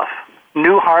Liftoff,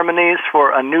 New Harmonies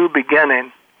for a New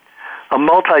Beginning, a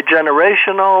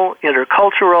multi-generational,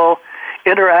 intercultural,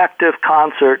 interactive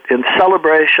concert in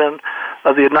celebration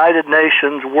of the United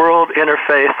Nations World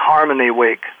Interfaith Harmony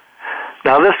Week.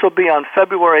 Now, this will be on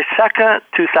February 2nd,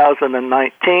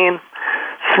 2019,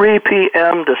 3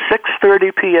 p.m. to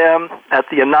 6:30 p.m. at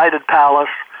the United Palace,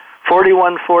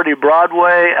 4140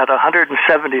 Broadway at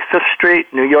 175th Street,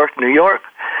 New York, New York.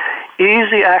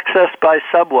 Easy access by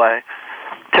subway.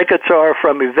 Tickets are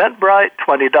from Eventbrite,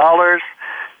 $20,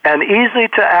 and easy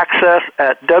to access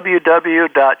at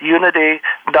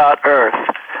www.unity.earth.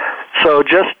 So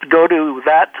just go to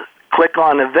that, click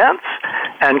on events,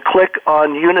 and click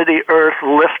on Unity Earth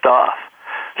Liftoff.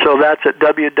 So that's at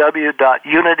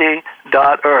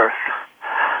www.unity.earth.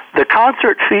 The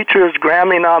concert features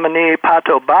Grammy nominee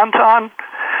Pato Banton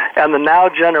and the Now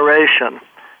Generation,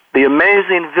 the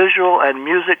amazing visual and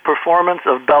music performance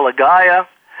of Bella Gaia,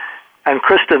 and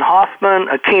Kristen Hoffman,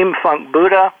 Akeem Funk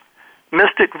Buddha,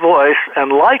 mystic voice,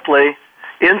 and likely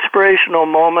inspirational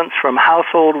moments from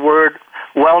household word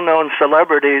well-known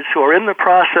celebrities who are in the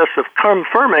process of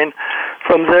confirming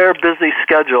from their busy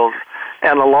schedules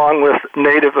and along with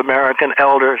Native American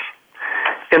elders.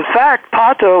 In fact,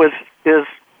 Pato is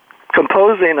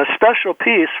composing a special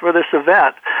piece for this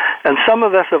event, and some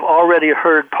of us have already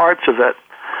heard parts of it.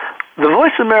 The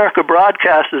Voice America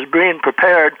broadcast is being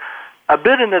prepared a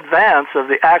bit in advance of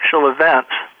the actual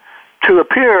events to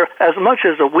appear as much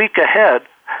as a week ahead,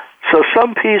 so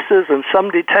some pieces and some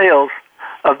details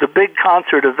of the big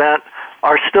concert event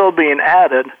are still being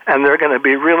added, and they're going to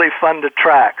be really fun to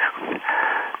track.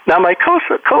 Now, my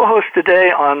co-host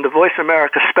today on the Voice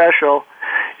America special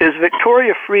is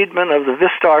Victoria Friedman of the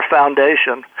Vistar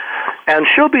Foundation, and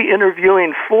she'll be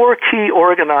interviewing 4 key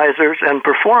organizers and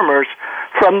performers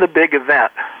from the big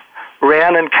event: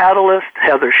 Rhiannon Catalyst,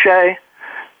 Heather Shea,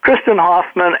 Kristen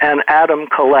Hoffman, and Adam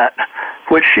Collette,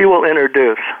 which she will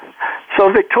introduce.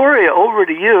 So, Victoria, over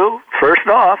to you, first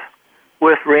off,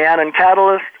 with Rhiannon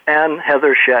Catalyst and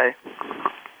Heather Shea.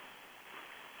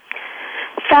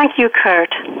 Thank you,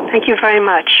 Kurt. Thank you very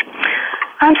much.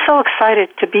 I'm so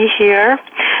excited to be here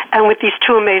and with these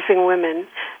 2 amazing women,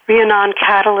 Rhiannon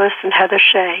Catalyst and Heather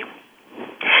Shea.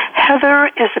 Heather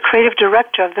is the creative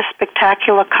director of this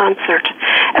spectacular concert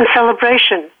and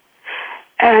celebration.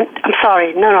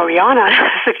 Rhiannon is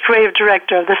the creative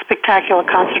director of this spectacular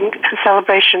concert and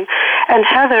celebration. And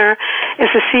Heather is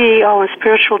the CEO and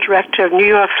spiritual director of New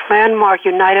York's landmark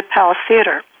United Palace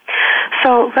Theater.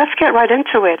 So let's get right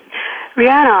into it.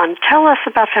 Rhiannon, tell us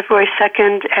about February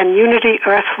 2nd and Unity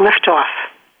Earth Liftoff.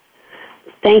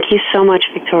 Thank you so much,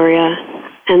 Victoria,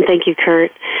 and thank you,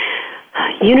 Kurt.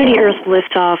 Unity Earth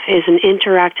Liftoff is an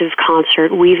interactive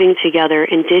concert weaving together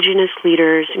indigenous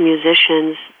leaders,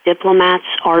 musicians, diplomats,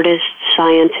 artists,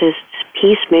 scientists,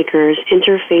 peacemakers,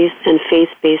 interfaith and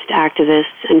faith-based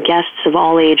activists, and guests of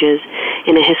all ages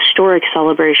in a historic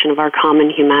celebration of our common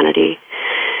humanity.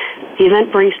 The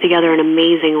event brings together an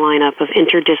amazing lineup of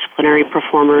interdisciplinary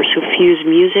performers who fuse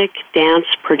music, dance,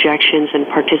 projections, and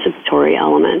participatory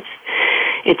elements.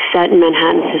 It's set in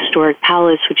Manhattan's historic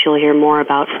palace, which you'll hear more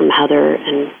about from Heather,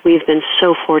 and we've been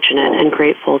so fortunate and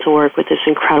grateful to work with this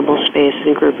incredible space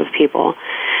and group of people.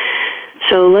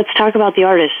 So let's talk about the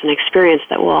artists and experience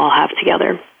that we'll all have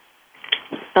together.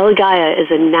 Bella Gaia is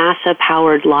a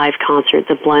NASA-powered live concert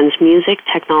that blends music,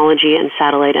 technology, and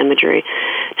satellite imagery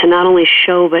to not only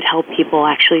show but help people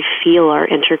actually feel our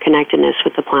interconnectedness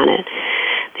with the planet.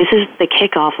 This is the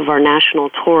kickoff of our national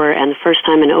tour, and the first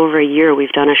time in over a year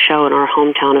we've done a show in our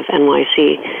hometown of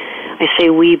NYC. I say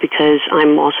we because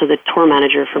I'm also the tour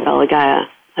manager for Bella Gaia.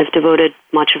 I've devoted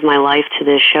much of my life to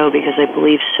this show because I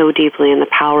believe so deeply in the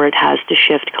power it has to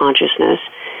shift consciousness.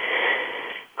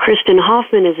 Kristen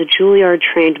Hoffman is a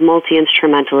Juilliard-trained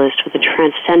multi-instrumentalist with a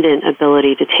transcendent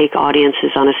ability to take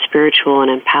audiences on a spiritual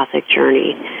and empathic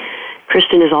journey.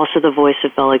 Kristen is also the voice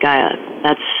of Bella Gaia.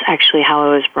 That's actually how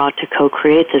I was brought to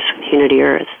co-create this with Unity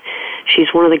Earth.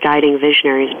 She's one of the guiding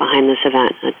visionaries behind this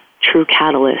event, a true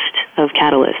catalyst of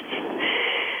catalysts.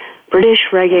 British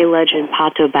reggae legend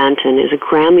Pato Banton is a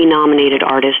Grammy-nominated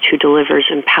artist who delivers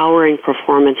empowering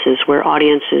performances where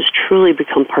audiences truly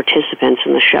become participants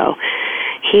in the show.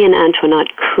 He and Antoinette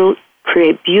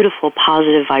create beautiful,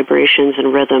 positive vibrations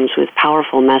and rhythms with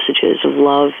powerful messages of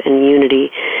love and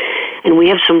unity. And we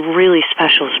have some really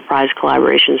special surprise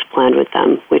collaborations planned with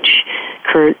them, which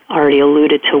Kurt already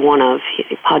alluded to one of.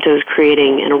 Pato is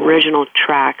creating an original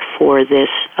track for this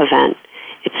event.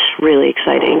 It's really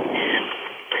exciting.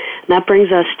 And that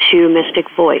brings us to Mystic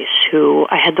Voice, who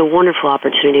I had the wonderful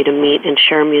opportunity to meet and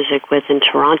share music with in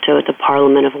Toronto at the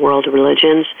Parliament of World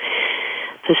Religions.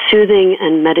 The soothing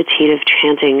and meditative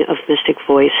chanting of Mystic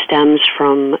Voice stems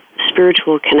from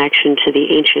spiritual connection to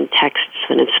the ancient texts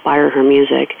that inspire her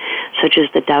music, such as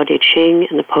the Tao Te Ching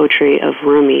and the poetry of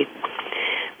Rumi.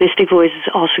 Mystic Voice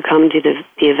has also come to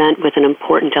the event with an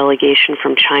important delegation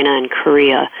from China and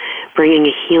Korea, bringing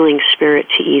a healing spirit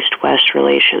to East-West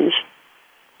relations.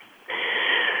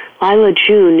 Lila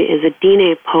June is a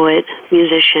Diné poet,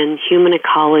 musician, human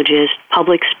ecologist,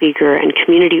 public speaker, and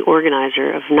community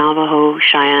organizer of Navajo,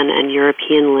 Cheyenne, and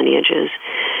European lineages.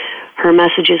 Her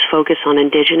messages focus on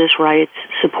indigenous rights,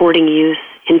 supporting youth,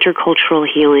 intercultural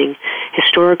healing,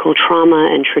 historical trauma,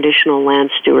 and traditional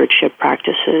land stewardship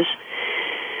practices.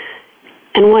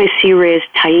 NYC raised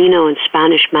Taino and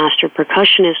Spanish master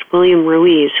percussionist William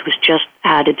Ruiz, who's just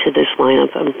added to this lineup.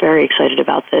 I'm very excited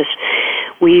about this.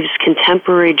 Weaves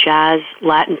contemporary jazz,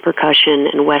 Latin percussion,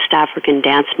 and West African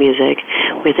dance music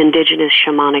with indigenous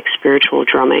shamanic spiritual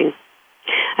drumming.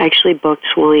 I actually booked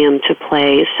William to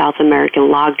play South American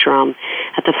log drum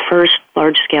at the first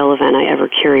large-scale event I ever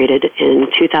curated in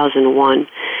 2001,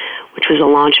 which was a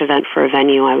launch event for a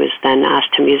venue I was then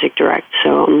asked to music direct.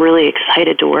 So I'm really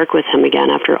excited to work with him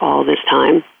again after all this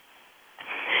time.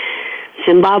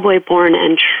 Zimbabwe-born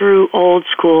and true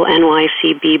old-school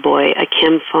NYC b-boy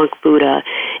Akim Funk Buddha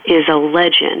is a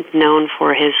legend known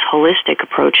for his holistic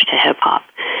approach to hip-hop,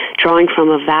 drawing from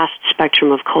a vast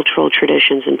spectrum of cultural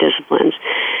traditions and disciplines.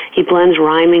 He blends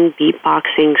rhyming,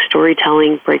 beatboxing,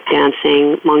 storytelling,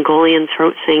 breakdancing, Mongolian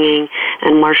throat singing,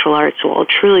 and martial arts while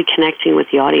truly connecting with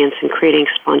the audience and creating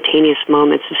spontaneous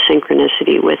moments of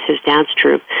synchronicity with his dance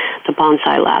troupe, the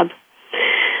Bonsai Lab.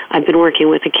 I've been working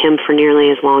with Akim for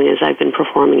nearly as long as I've been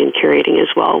performing and curating as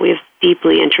well. We have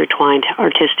deeply intertwined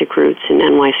artistic roots in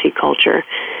NYC culture.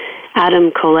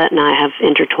 Adam, Colette, and I have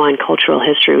intertwined cultural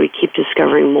history we keep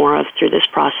discovering more of through this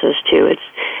process, too.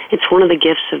 It's one of the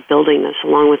gifts of building this,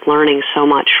 along with learning so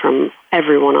much from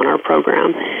everyone on our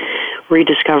program,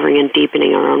 rediscovering and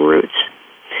deepening our own roots.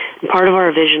 And part of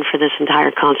our vision for this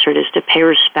entire concert is to pay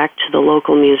respect to the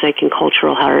local music and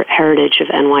cultural heritage of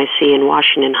NYC and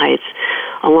Washington Heights,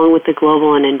 along with the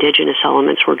global and indigenous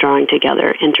elements we're drawing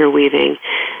together, interweaving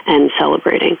and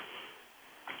celebrating.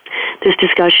 This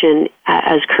discussion,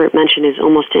 as Kurt mentioned, is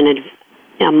almost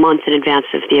a month in advance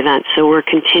of the event, so we're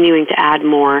continuing to add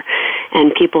more,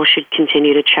 and people should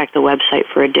continue to check the website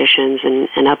for additions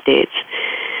and updates.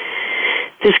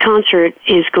 This concert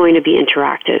is going to be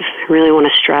interactive. I really want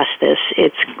to stress this.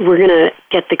 We're going to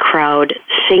get the crowd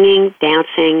singing,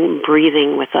 dancing,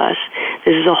 breathing with us.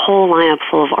 This is a whole lineup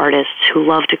full of artists who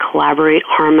love to collaborate,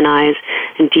 harmonize,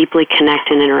 and deeply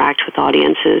connect and interact with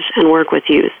audiences and work with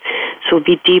youth. So it'll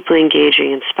be deeply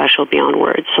engaging and special beyond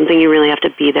words, something you really have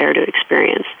to be there to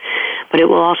experience. But it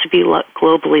will also be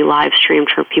globally live streamed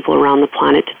for people around the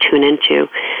planet to tune into.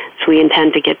 So we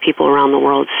intend to get people around the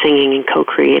world singing and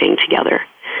co-creating together.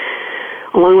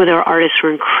 Along with our artists,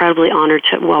 we're incredibly honored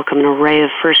to welcome an array of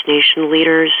First Nation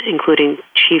leaders, including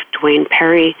Chief Dwayne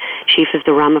Perry, Chief of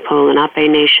the Ramapo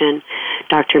Lenape Nation,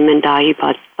 Dr. Mindahi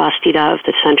Bastida of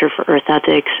the Center for Earth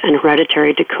Ethics, and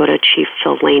Hereditary Dakota Chief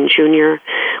Phil Lane Jr.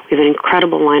 We have an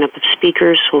incredible lineup of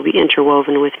speakers who will be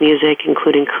interwoven with music,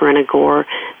 including Corinna Gore,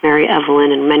 Mary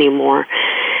Evelyn, and many more.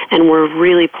 And we're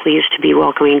really pleased to be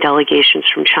welcoming delegations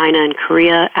from China and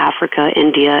Korea, Africa,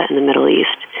 India, and the Middle East.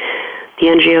 The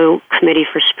NGO Committee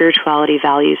for Spirituality,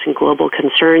 Values, and Global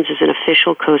Concerns is an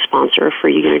official co-sponsor for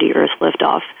Unity Earth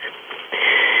Liftoff.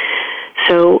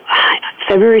 So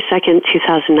February 2nd,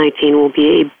 2019 will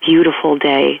be a beautiful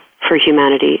day for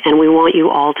humanity, and we want you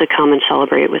all to come and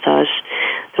celebrate with us.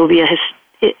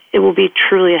 It will be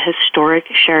truly a historic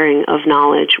sharing of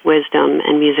knowledge, wisdom,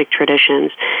 and music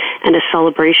traditions, and a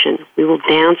celebration. We will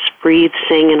dance, breathe,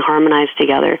 sing, and harmonize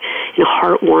together in a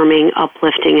heartwarming,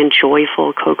 uplifting, and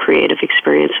joyful co-creative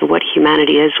experience of what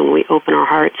humanity is when we open our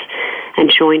hearts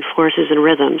and join forces and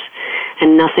rhythms.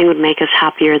 And nothing would make us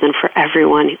happier than for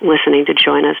everyone listening to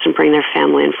join us and bring their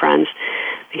family and friends,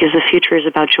 because the future is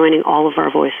about joining all of our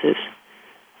voices.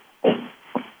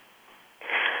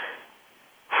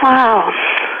 Wow.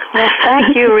 Well,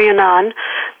 thank you, Rhiannon.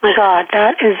 My God,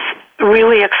 that is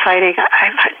really exciting.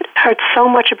 I've heard so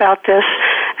much about this,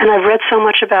 and I've read so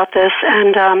much about this,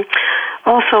 and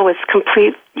also it's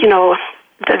complete, the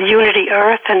Unity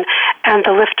Earth and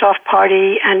the Liftoff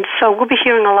Party, and so we'll be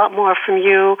hearing a lot more from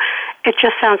you. It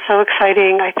just sounds so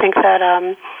exciting. I think that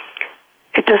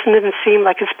it doesn't even seem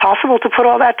like it's possible to put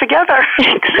all that together.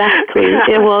 Exactly.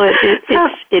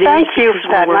 Thank you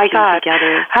for that. My God.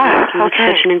 Together. It's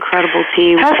such an incredible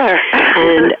team. Heather.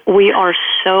 And we are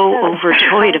so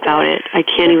overjoyed about it. I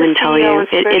can't even tell you.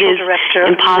 It is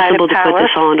impossible to put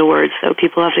this all into words, though.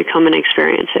 People have to come and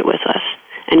experience it with us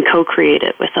and co-create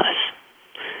it with us.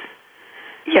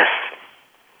 Yes.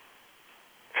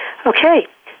 Okay.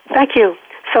 Thank you.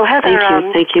 So, Heather.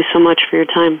 Thank you so much for your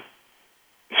time.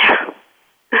 Yeah.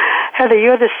 Heather,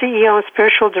 you're the CEO and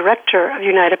spiritual director of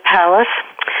United Palace,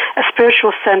 a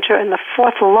spiritual center and the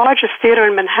fourth largest theater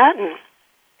in Manhattan.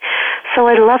 So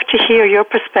I'd love to hear your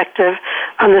perspective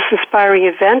on this inspiring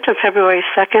event of February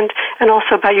 2nd and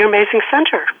also about your amazing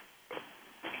center.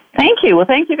 Thank you. Well,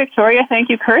 thank you, Victoria. Thank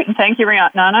you, Kurt. And thank you,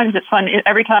 Rhiannon. It's fun.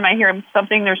 Every time I hear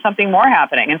something, there's something more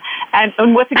happening. And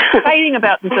what's exciting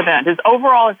about this event is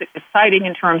overall it's exciting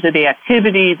in terms of the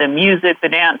activity, the music, the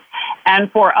dance. And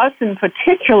for us in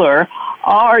particular,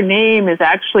 our name is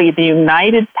actually the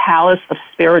United Palace of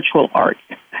Spiritual Arts.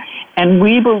 And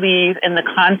we believe in the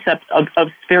concept of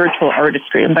spiritual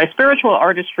artistry. And by spiritual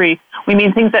artistry, we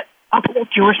mean things that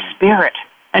uplift your spirit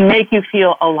and make you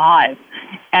feel alive.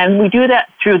 And we do that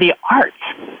through the arts.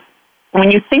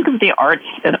 When you think of the arts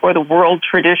or the world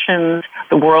traditions,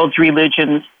 the world's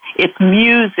religions, it's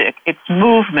music, it's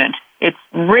movement, it's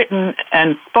written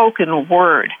and spoken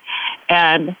word.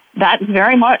 And that's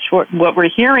very much what we're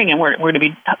hearing and we're going to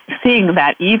be seeing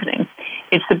that evening.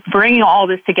 It's bringing all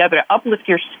this together to uplift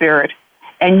your spirit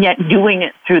and yet doing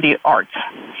it through the arts.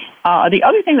 The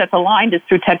other thing that's aligned is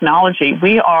through technology.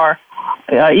 We are,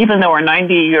 even though we're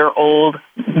 90-year-old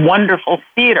wonderful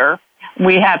theater,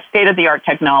 we have state-of-the-art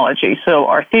technology. So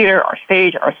our theater, our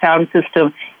stage, our sound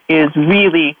system is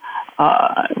really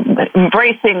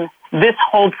embracing this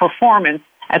whole performance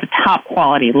at the top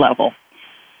quality level.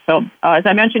 So as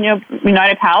I mentioned,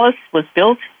 United Palace was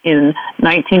built in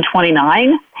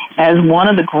 1929 as one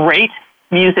of the great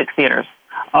movie theaters.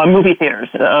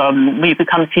 We could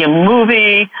come see a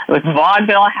movie. It was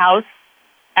vaudeville house.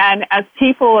 And as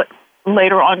people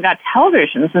later on got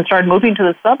televisions and started moving to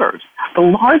the suburbs, the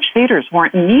large theaters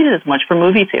weren't needed as much for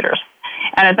movie theaters.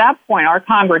 And at that point, our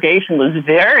congregation was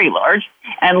very large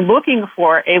and looking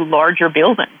for a larger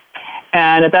building.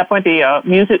 And at that point,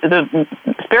 the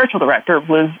spiritual director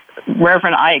was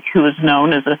Reverend Ike, who was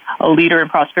known as a leader in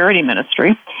prosperity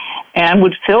ministry, and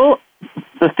would fill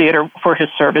the theater for his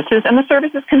services, and the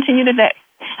services continue today.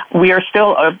 We are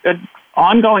still an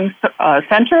ongoing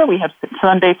center. We have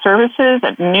Sunday services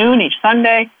at noon each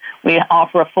Sunday. We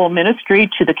offer a full ministry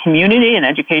to the community and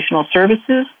educational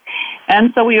services.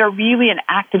 And so we are really an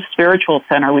active spiritual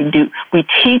center. We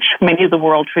teach many of the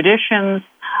world traditions.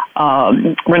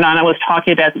 Renana was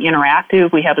talking about the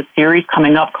interactive. We have a series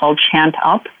coming up called Chant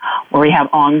Up, where we have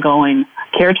ongoing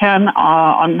kirtan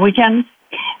on weekends.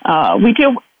 We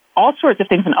do all sorts of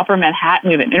things in Upper Manhattan.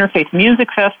 We have an interfaith music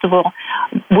festival.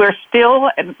 We're still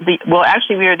we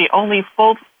are the only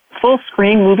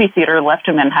full-screen movie theater left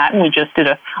in Manhattan. We just did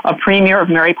a premiere of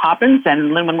Mary Poppins,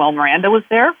 and Lin-Manuel Miranda was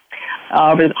there.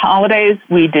 Over the holidays,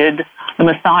 we did The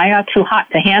Messiah, Too Hot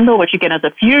to Handle, which again is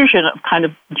a fusion of kind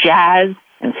of jazz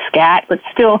and scat, but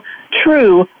still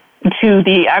true to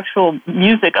the actual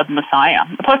music of Messiah.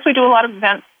 Plus, we do a lot of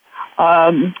events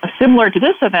similar to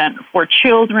this event for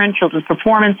children, children's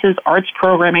performances, arts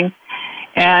programming.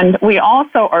 And we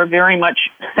also are very much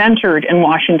centered in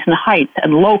Washington Heights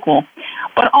and local,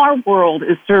 but our world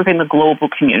is serving the global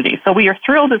community. So we are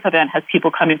thrilled this event has people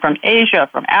coming from Asia,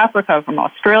 from Africa, from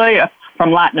Australia,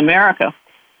 from Latin America,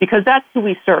 because that's who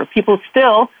we serve. People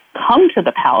still come to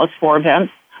the Palace for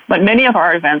events, but many of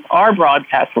our events are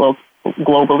broadcast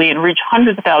globally and reach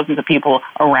hundreds of thousands of people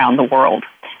around the world.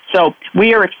 So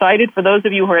we are excited for those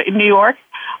of you who are in New York.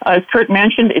 As Kurt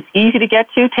mentioned, it's easy to get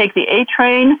to. Take the A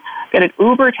train, get an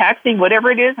Uber, taxi,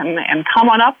 whatever it is, and come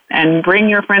on up and bring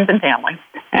your friends and family.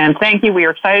 And thank you. We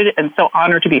are excited and so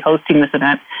honored to be hosting this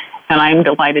event. And I'm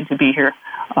delighted to be here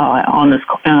on this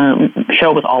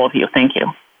show with all of you. Thank you.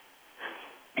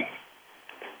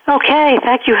 Okay,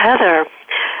 thank you, Heather.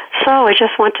 So I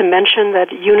just want to mention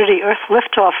that Unity Earth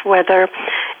Liftoff, whether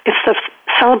it's the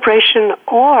celebration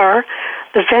or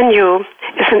the venue,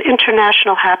 is an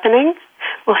international happening.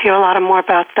 We'll hear a lot more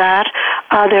about that.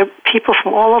 There are people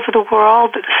from all over the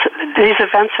world. These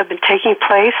events have been taking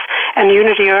place, and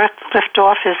Unity Earth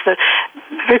Liftoff is the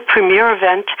big premier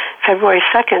event, February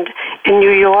 2nd, in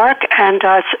New York, and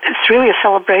it's really a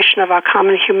celebration of our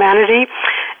common humanity.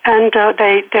 And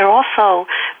they're also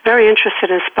very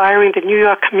interested in inspiring the New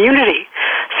York community.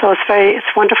 So it's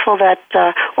wonderful that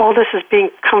all this is being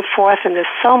come forth, and there's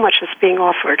so much that's being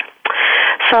offered.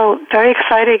 So very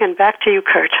exciting, and back to you,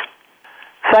 Kurt.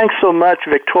 Thanks so much,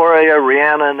 Victoria,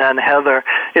 Rhiannon, and Heather.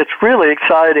 It's really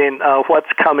exciting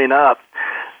what's coming up.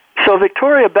 So,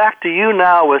 Victoria, back to you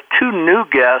now with two new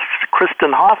guests,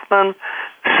 Kristen Hoffman,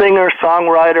 singer,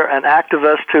 songwriter, and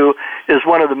activist who is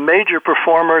one of the major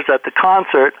performers at the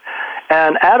concert,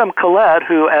 and Adam Collette,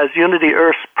 who, as Unity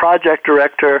Earth's project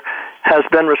director, has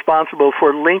been responsible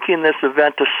for linking this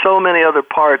event to so many other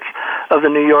parts of the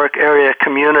New York area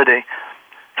community.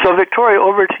 So, Victoria,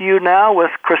 over to you now with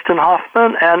Kristen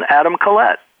Hoffman and Adam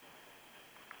Collette.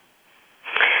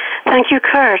 Thank you,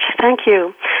 Kurt. Thank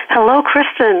you. Hello,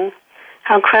 Kristen.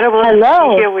 How incredible to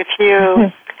be here with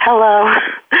you. Hello.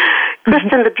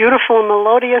 Kristen, the beautiful and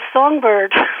melodious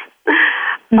songbird. Oh,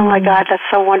 my God, that's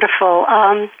so wonderful.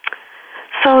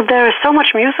 So there is so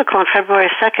much music on February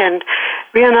 2nd.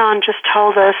 Rhiannon just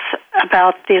told us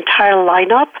about the entire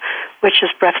lineup, which is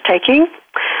breathtaking.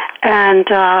 And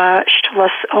she told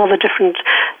us all the different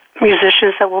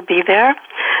musicians that will be there.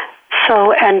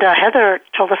 So, and Heather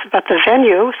told us about the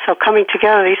venue. So coming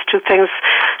together, these two things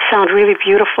sound really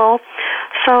beautiful.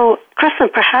 So, Kristen,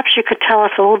 perhaps you could tell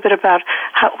us a little bit about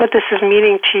what this is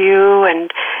meaning to you,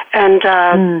 and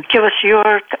give us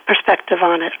your perspective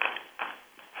on it.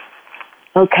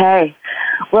 Okay.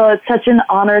 Well, it's such an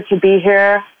honor to be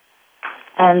here.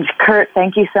 And Kurt,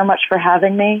 thank you so much for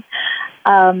having me.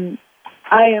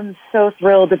 I am so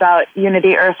thrilled about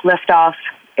Unity Earth Liftoff.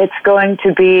 It's going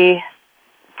to be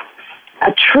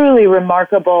a truly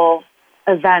remarkable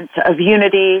event of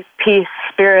unity, peace,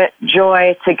 spirit,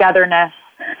 joy, togetherness.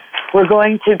 We're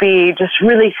going to be just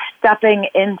really stepping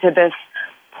into this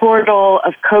portal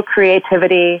of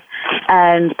co-creativity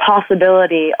and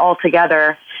possibility all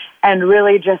together, and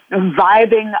really just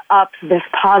vibing up this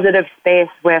positive space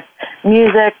with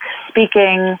music,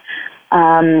 speaking,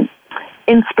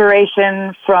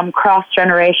 inspiration from cross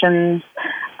generations,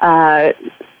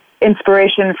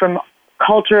 inspiration from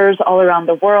cultures all around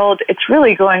the world. It's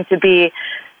really going to be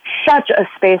such a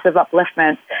space of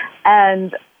upliftment.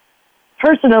 And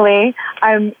personally,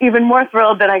 I'm even more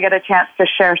thrilled that I get a chance to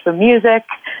share some music.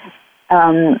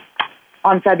 On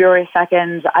February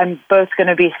 2nd, I'm both going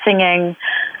to be singing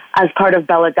as part of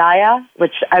Bella Gaia,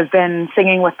 which I've been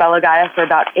singing with Bella Gaia for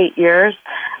about 8 years.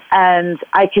 And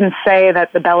I can say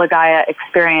that the Bella Gaia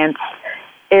experience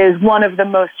is one of the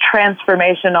most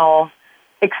transformational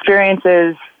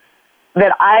experiences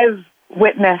that I've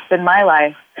witnessed in my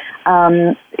life.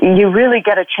 You really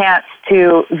get a chance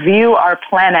to view our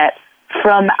planet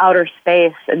from outer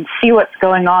space and see what's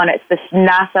going on. It's this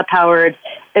NASA-powered,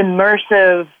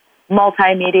 immersive,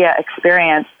 multimedia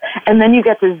experience. And then you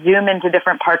get to zoom into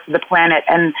different parts of the planet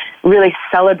and really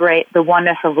celebrate the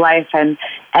oneness of life and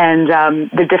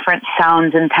the different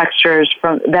sounds and textures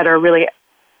that are really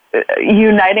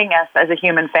uniting us as a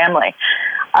human family.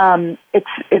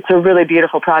 It's a really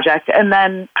beautiful project. And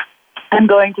then I'm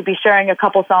going to be sharing a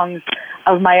couple songs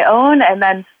of my own, and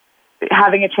then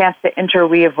having a chance to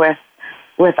interweave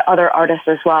with other artists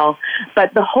as well.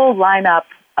 But the whole lineup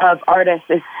of artists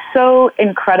is so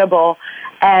incredible,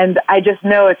 and I just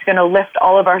know it's going to lift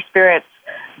all of our spirits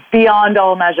beyond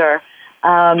all measure.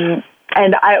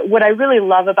 And what I really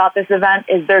love about this event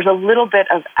is there's a little bit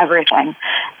of everything.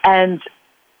 And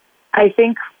I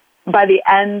think by the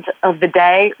end of the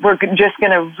day, we're just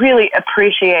going to really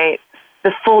appreciate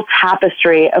the full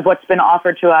tapestry of what's been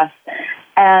offered to us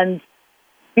and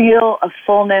feel a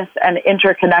fullness and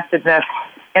interconnectedness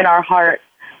in our heart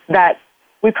that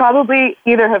we probably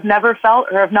either have never felt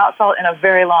or have not felt in a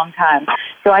very long time.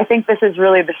 So I think this is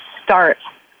really the start.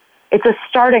 It's a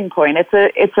starting point.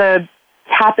 It's a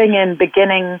tapping in,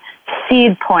 beginning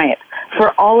seed point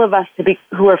for all of us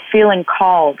who are feeling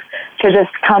called to just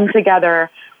come together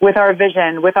with our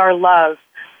vision, with our love,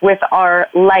 with our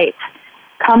light,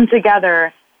 come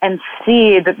together and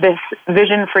seed this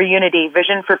vision for unity,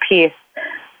 vision for peace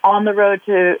on the road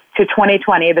to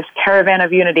 2020, this caravan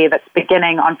of unity that's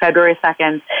beginning on February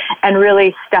 2nd, and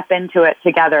really step into it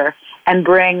together and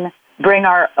bring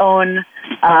our own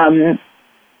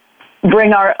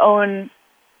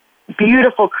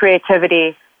beautiful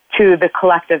creativity to the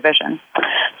collective vision.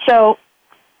 So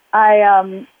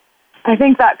I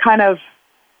think that kind of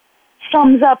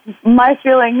sums up my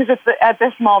feelings at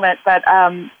this moment, but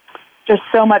just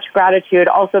so much gratitude.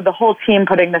 Also, the whole team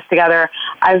putting this together.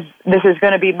 This is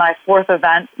going to be my 4th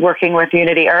event working with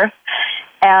Unity Earth,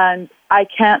 and I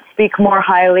can't speak more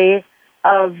highly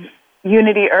of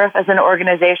Unity Earth as an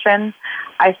organization.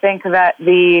 I think that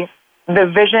the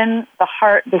vision, the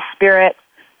heart, the spirit,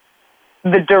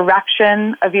 the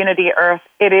direction of Unity Earth,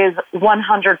 it is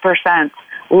 100%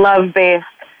 love-based,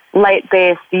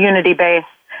 light-based, unity-based.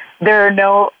 I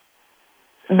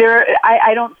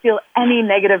don't feel any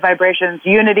negative vibrations.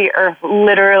 Unity Earth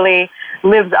literally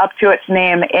lives up to its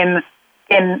name in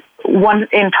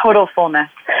total fullness.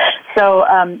 So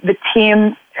the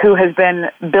team who has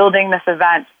been building this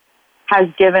event has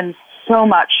given so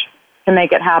much to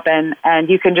make it happen, and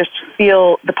you can just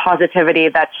feel the positivity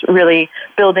that's really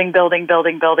building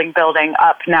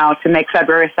up now to make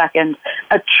February 2nd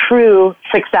a true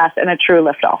success and a true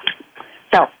liftoff.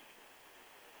 So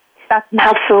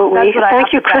absolutely. That's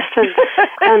Thank you, Kristen.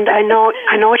 And I know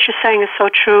what you're saying is so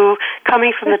true.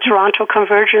 Coming from the Toronto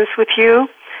Convergence with you,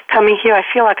 coming here, I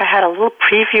feel like I had a little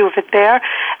preview of it there,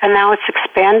 and now it's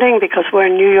expanding because we're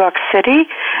in New York City,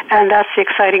 and that's the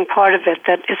exciting part of it,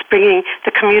 that it's bringing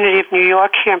the community of New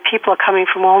York here, and people are coming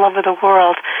from all over the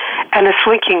world, and it's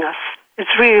linking us.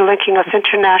 It's really linking us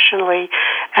internationally,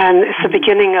 and it's the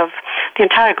beginning of the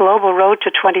entire global road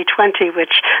to 2020,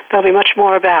 which there'll be much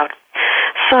more about.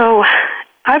 So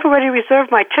I've already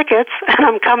reserved my tickets, and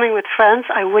I'm coming with friends.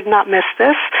 I would not miss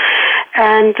this.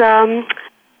 And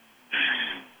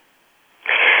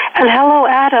hello,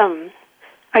 Adam.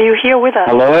 Are you here with us?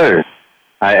 Hello.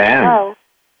 I am. Hello.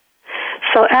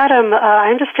 So, Adam, I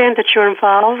understand that you're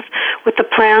involved with the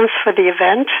plans for the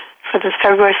event, for this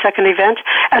February 2nd event,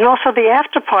 and also the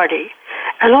after party.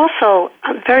 And also,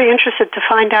 I'm very interested to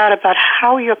find out about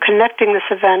how you're connecting this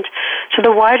event to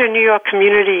the wider New York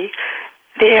community,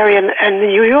 the area, and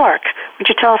New York. Would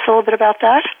you tell us a little bit about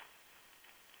that?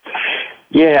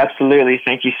 Yeah, absolutely.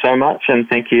 Thank you so much, and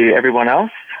thank you everyone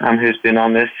else who's been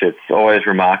on this. It's always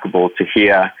remarkable to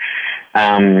hear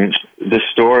the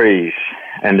stories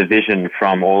and the vision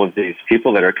from all of these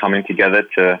people that are coming together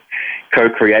to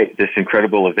co-create this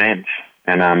incredible event.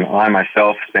 And I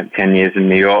myself spent 10 years in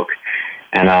New York,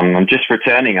 and I'm just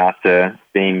returning after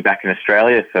being back in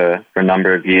Australia for a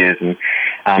number of years.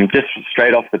 And just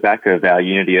straight off the back of our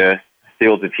Unity Earth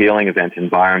Fields of Healing event in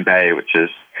Byron Bay, which is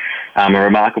a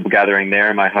remarkable gathering there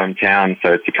in my hometown.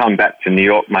 So to come back to New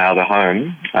York, my other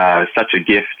home, is such a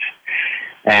gift.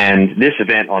 And this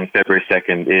event on February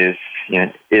 2nd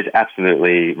is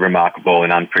absolutely remarkable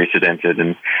and unprecedented.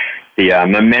 And the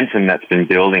momentum that's been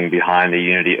building behind the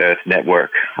Unity Earth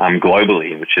network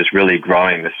globally, which is really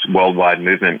growing this worldwide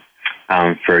movement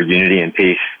for unity and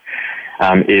peace,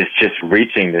 is just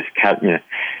reaching this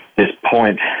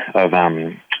point of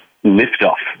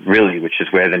Liftoff, really, which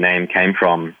is where the name came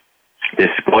from.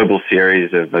 This global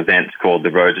series of events called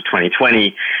the Road to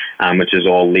 2020, which is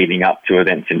all leading up to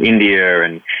events in India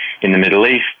and in the Middle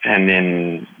East, and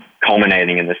then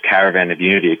culminating in this caravan of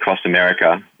unity across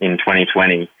America in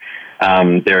 2020.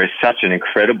 There is such an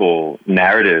incredible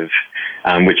narrative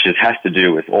which has to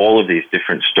do with all of these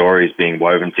different stories being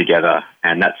woven together,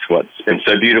 and that's what's been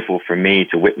so beautiful for me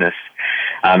to witness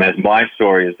as my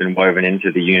story has been woven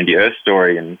into the Unity Earth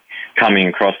story and coming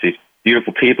across these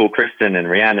beautiful people, Kristen and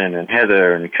Rhiannon and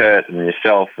Heather and Kurt and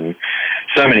yourself and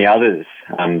so many others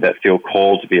that feel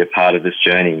called to be a part of this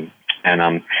journey.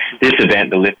 And this event,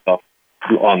 the Liftoff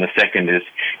on the 2nd,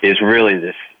 is really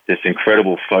this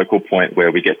incredible focal point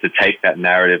where we get to take that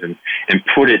narrative and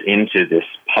put it into this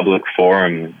public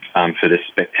forum for this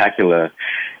spectacular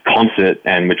concert,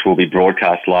 and which will be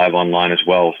broadcast live online as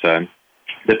well. So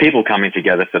the people coming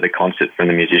together for the concert, from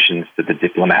the musicians to the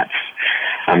diplomats,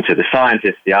 to the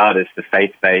scientists, the artists, the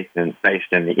faith-based and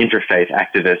the interfaith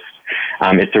activists.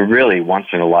 It's a really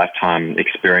once-in-a-lifetime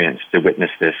experience to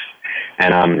witness this.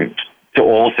 And to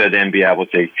also then be able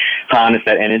to harness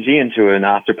that energy into an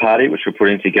after-party, which we're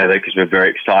putting together because we're very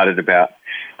excited about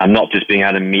not just being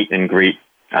able to meet and greet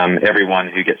everyone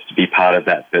who gets to be part of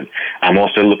that, but I'm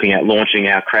also looking at launching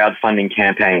our crowdfunding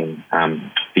campaign,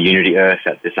 the Unity Earth,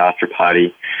 at this after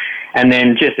party. And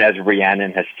then, just as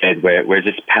Rhiannon has said, we're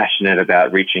just passionate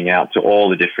about reaching out to all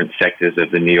the different sectors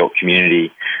of the New York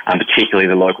community, particularly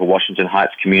the local Washington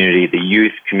Heights community, the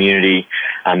youth community,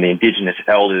 the Indigenous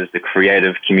elders, the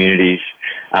creative communities,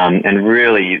 and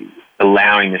really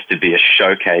allowing this to be a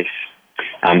showcase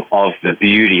of the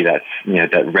beauty that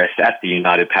rests at the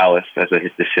United Palace as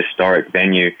this historic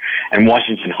venue, and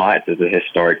Washington Heights as a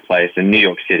historic place, and New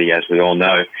York City, as we all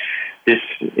know, this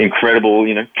incredible,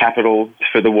 capital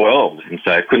for the world. And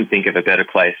so I couldn't think of a better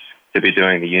place to be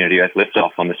doing the Unity Earth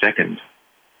Liftoff on the 2nd.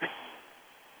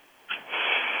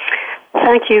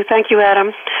 Thank you,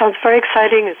 Adam. Sounds very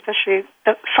exciting, especially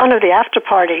the fun of the after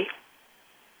party.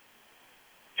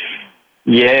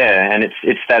 Yeah, and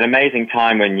it's that amazing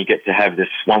time when you get to have this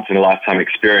once-in-a-lifetime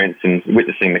experience and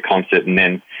witnessing the concert, and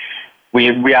then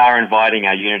we are inviting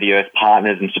our Unity Earth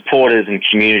partners and supporters and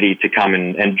community to come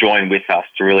and join with us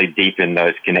to really deepen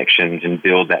those connections and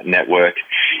build that network,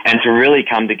 and to really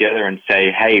come together and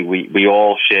say, hey, we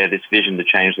all share this vision to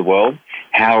change the world.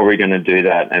 How are we going to do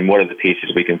that, and what are the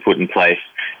pieces we can put in place,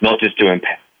 not just to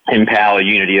empower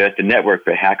Unity Earth, the network,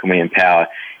 but how can we empower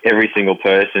every single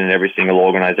person and every single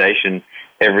organization,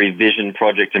 every vision,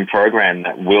 project, and program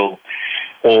that will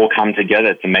all come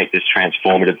together to make this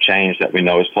transformative change that we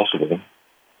know is possible.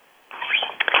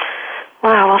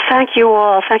 Wow, well, thank you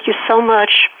all. Thank you so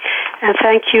much. And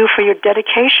thank you for your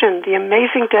dedication, the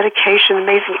amazing dedication,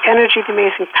 amazing energy, the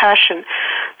amazing passion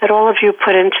that all of you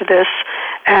put into this.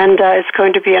 And it's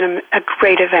going to be a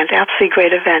great event, absolutely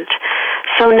great event.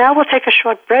 So now we'll take a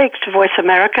short break to Voice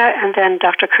America, and then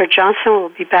Dr. Kurt Johnson will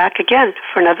be back again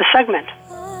for another segment.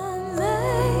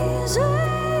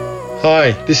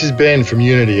 Hi, this is Ben from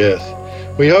Unity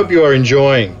Earth. We hope you are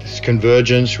enjoying this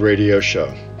Convergence radio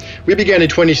show. We began in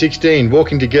 2016,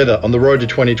 walking together on the road to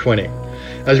 2020.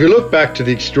 As we look back to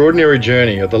the extraordinary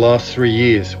journey of the last 3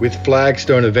 years, with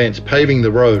flagstone events paving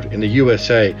the road in the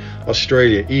USA,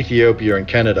 Australia, Ethiopia, and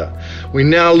Canada, we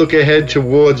now look ahead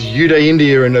towards U-Day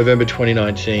India in November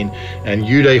 2019 and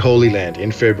U-Day Holy Land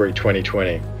in February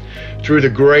 2020. Through the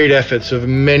great efforts of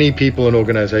many people and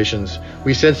organizations,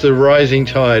 we sense the rising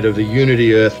tide of the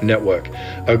Unity Earth Network,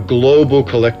 a global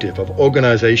collective of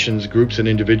organizations, groups, and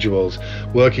individuals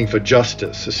working for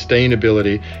justice,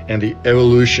 sustainability, and the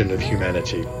evolution of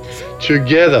humanity.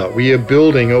 Together, we are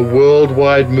building a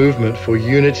worldwide movement for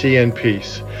unity and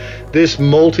peace. This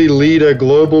multi-leader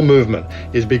global movement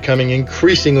is becoming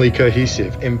increasingly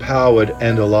cohesive, empowered,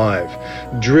 and alive.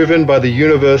 Driven by the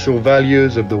universal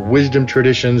values of the wisdom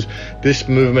traditions, this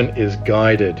movement is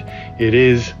guided. It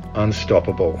is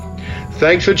unstoppable.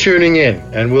 Thanks for tuning in,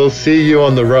 and we'll see you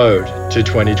on the road to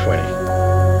 2020.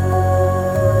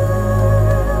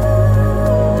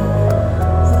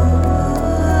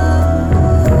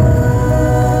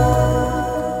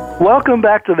 Welcome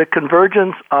back to the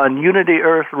Convergence on Unity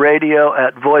Earth Radio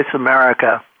at Voice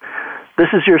America. This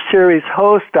is your series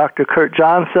host, Dr. Kurt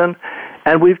Johnson,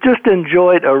 and we've just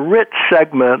enjoyed a rich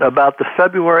segment about the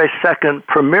February 2nd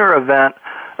premiere event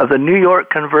of the New York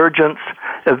Convergence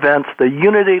events, the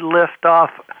Unity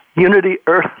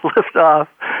Earth Liftoff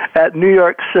at New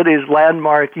York City's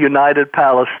landmark United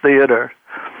Palace Theater.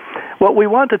 What we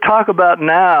want to talk about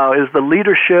now is the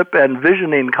Leadership and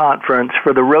Visioning Conference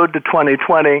for the Road to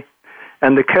 2020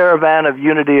 and the Caravan of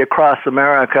Unity Across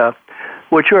America,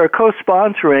 which we are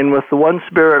co-sponsoring with the One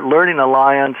Spirit Learning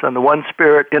Alliance and the One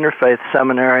Spirit Interfaith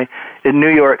Seminary in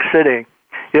New York City.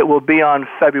 It will be on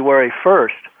February 1st.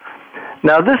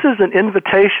 Now, this is an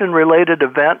invitation-related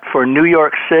event for New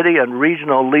York City and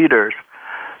regional leaders.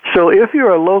 So if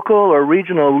you're a local or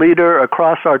regional leader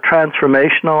across our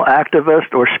transformational,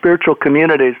 activist, or spiritual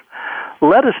communities,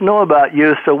 let us know about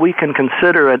you so we can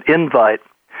consider an invite.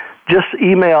 Just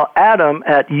email Adam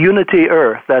at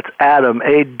UnityEarth. That's Adam,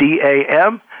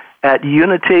 A-D-A-M, at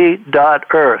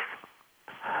unity.earth.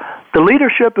 The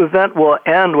leadership event will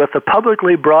end with a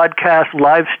publicly broadcast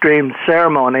live-streamed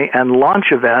ceremony and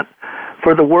launch event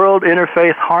for the World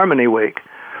Interfaith Harmony Week,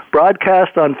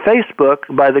 broadcast on Facebook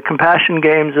by the Compassion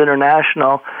Games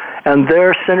International and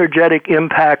their Synergetic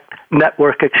Impact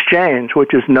Network Exchange,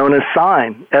 which is known as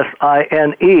SINE,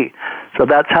 S-I-N-E, So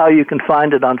that's how you can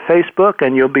find it on Facebook,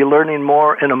 and you'll be learning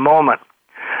more in a moment.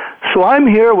 So I'm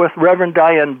here with Reverend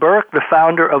Diane Burke, the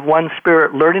founder of One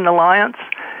Spirit Learning Alliance,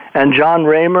 and John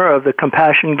Raymer of the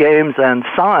Compassion Games and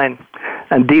Sign.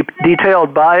 And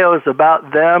detailed bios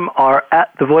about them are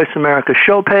at the Voice America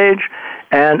show page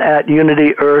and at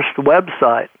Unity Earth's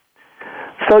website.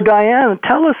 So Diane,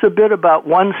 tell us a bit about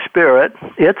One Spirit,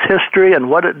 its history and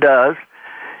what it does,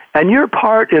 and your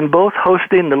part in both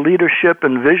hosting the Leadership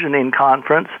and Visioning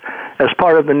Conference as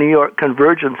part of the New York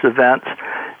Convergence events,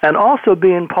 and also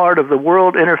being part of the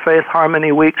World Interfaith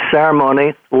Harmony Week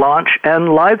ceremony, launch, and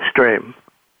live stream.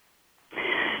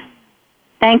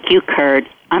 Thank you, Kurt.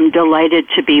 I'm delighted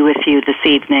to be with you this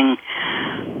evening.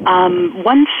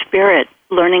 One Spirit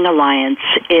Learning Alliance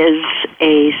is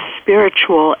a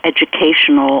spiritual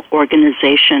educational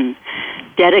organization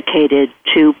dedicated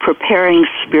to preparing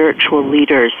spiritual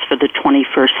leaders for the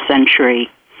 21st century.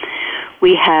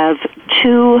 We have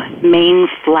two main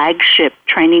flagship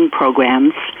training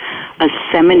programs, a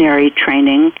seminary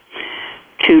training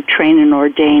to train and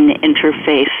ordain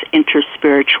interfaith,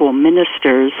 interspiritual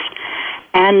ministers,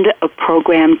 and a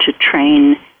program to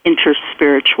train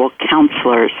interspiritual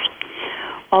counselors.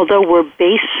 Although we're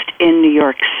based in New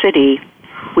York City,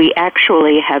 we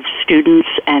actually have students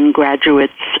and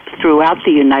graduates throughout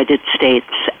the United States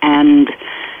and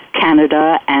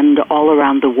Canada and all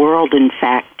around the world, in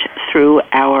fact, through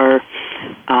our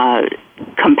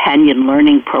companion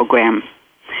learning program.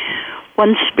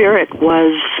 One Spirit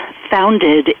was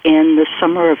founded in the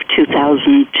summer of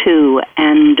 2002,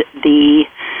 and the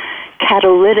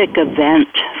catalytic event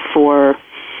for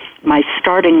my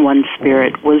starting One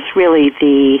Spirit was really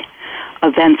the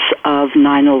events of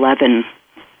 9/11,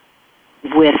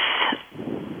 with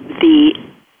the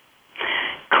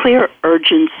clear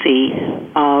urgency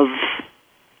of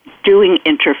doing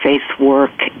interfaith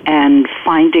work and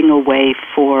finding a way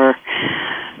for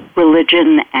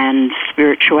religion and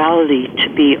spirituality to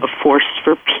be a force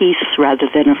for peace rather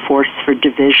than a force for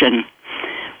division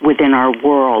within our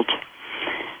world.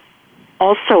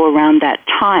 Also around that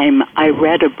time, I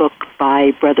read a book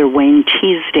by Brother Wayne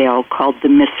Teasdale called The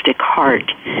Mystic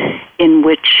Heart, in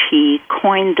which he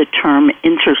coined the term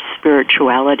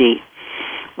interspirituality,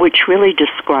 which really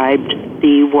described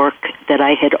the work that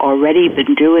I had already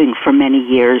been doing for many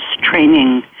years,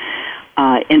 training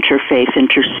interfaith,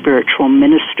 interspiritual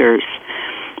ministers.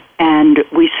 And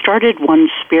we started One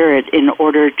Spirit in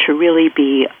order to really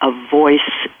be a voice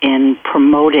in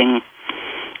promoting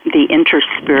the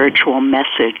interspiritual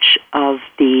message of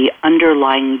the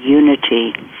underlying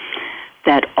unity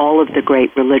that all of the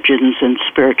great religions and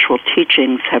spiritual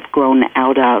teachings have grown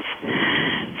out of.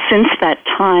 Since that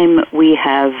time, we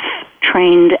have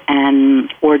trained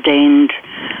and ordained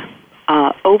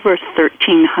over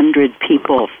 1,300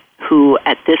 people who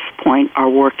at this point are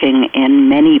working in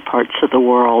many parts of the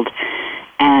world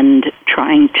and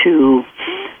trying to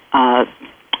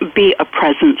be a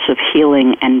presence of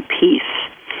healing and peace.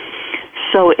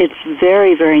 So it's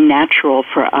very, very natural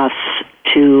for us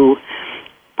to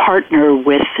partner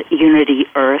with Unity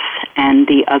Earth and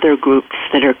the other groups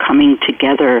that are coming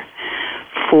together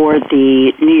for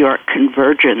the New York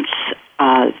Convergence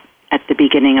at the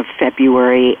beginning of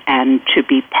February, and to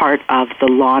be part of the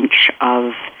launch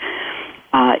of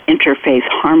Interfaith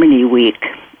Harmony Week,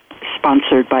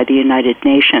 sponsored by the United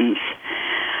Nations.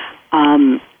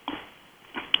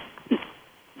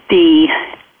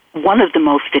 One of the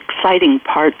most exciting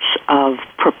parts of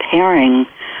preparing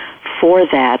for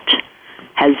that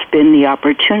has been the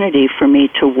opportunity for me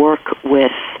to work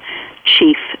with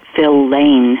Chief Phil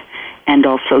Lane and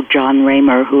also John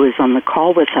Raymer, who is on the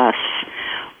call with us,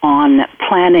 on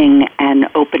planning an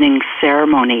opening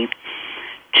ceremony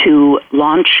to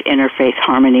launch Interfaith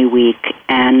Harmony Week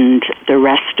and the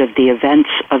rest of the events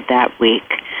of that week.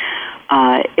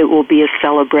 It will be a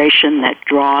celebration that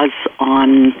draws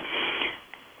on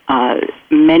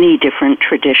many different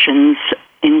traditions,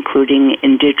 including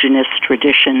indigenous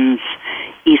traditions,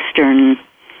 Eastern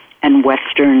and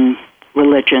Western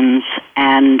religions,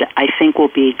 and I think will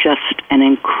be just an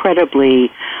incredibly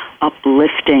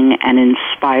uplifting and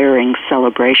inspiring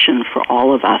celebration for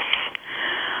all of us.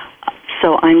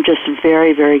 So I'm just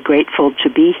very, very grateful to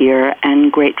be here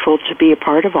and grateful to be a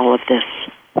part of all of this.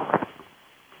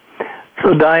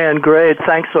 So Diane, great.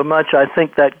 Thanks so much. I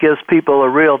think that gives people a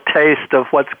real taste of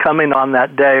what's coming on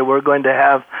that day. We're going to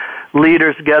have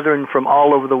leaders gathering from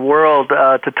all over the world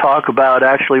to talk about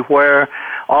actually where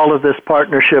all of this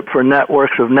partnership for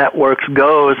networks of networks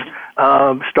goes,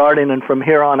 starting and from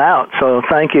here on out. So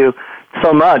thank you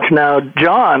so much. Now,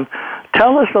 John,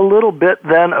 tell us a little bit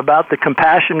then about the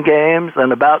Compassion Games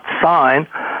and about Sign,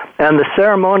 and the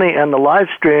ceremony and the live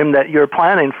stream that you're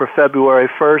planning for February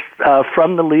 1st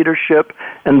from the Leadership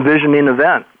and Visioning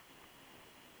event.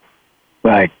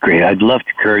 Right, great. I'd love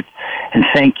to, Kurt. And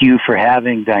thank you for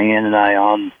having Diane and I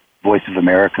on Voice of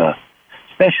America,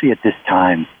 especially at this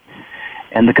time.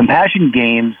 And the Compassion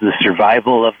Games, the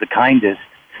survival of the kindest,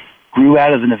 grew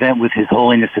out of an event with His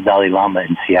Holiness the Dalai Lama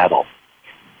in Seattle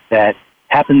that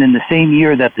happened in the same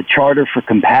year that the Charter for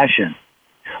Compassion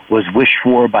was wished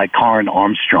for by Karen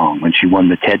Armstrong when she won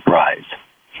the TED Prize.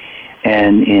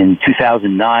 And in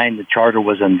 2009, the Charter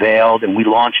was unveiled, and we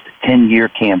launched a 10-year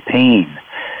campaign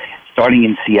starting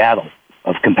in Seattle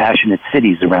of compassionate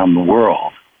cities around the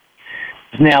world.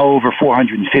 There's now over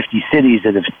 450 cities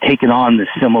that have taken on this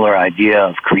similar idea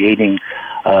of creating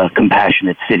a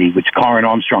compassionate city, which Karen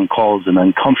Armstrong calls an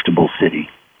uncomfortable city.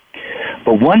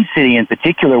 But one city in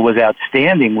particular was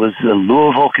outstanding, was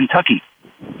Louisville, Kentucky.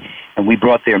 And we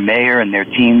brought their mayor and their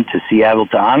team to Seattle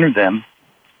to honor them.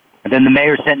 And then the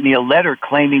mayor sent me a letter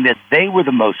claiming that they were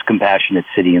the most compassionate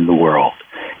city in the world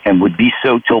and would be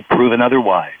so till proven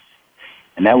otherwise.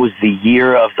 And that was the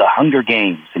year of the Hunger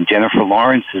Games, and Jennifer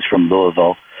Lawrence is from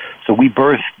Louisville. So we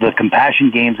birthed the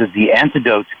Compassion Games as the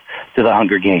antidote to the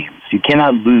Hunger Games. You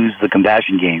cannot lose the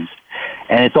Compassion Games.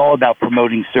 And it's all about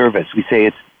promoting service. We say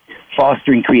it's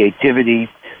fostering creativity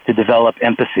to develop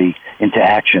empathy into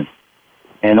action.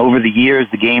 And over the years,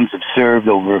 the Games have served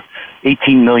over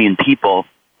 18 million people.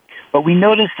 But we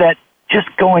noticed that just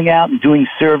going out and doing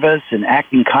service and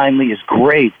acting kindly is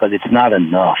great, but it's not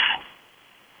enough.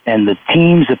 And the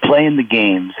teams that play in the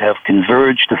Games have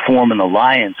converged to form an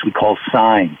alliance we call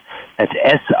SIGNE. That's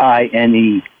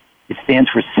S-I-N-E. It stands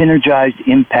for Synergized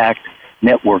Impact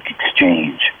Network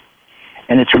Exchange.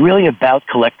 And it's really about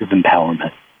collective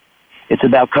empowerment. It's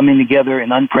about coming together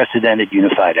in unprecedented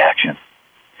unified action.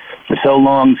 For so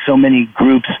long, so many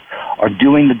groups are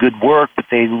doing the good work, but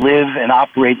they live and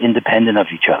operate independent of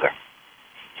each other.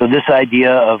 So this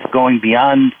idea of going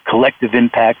beyond collective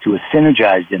impact to a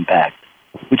synergized impact,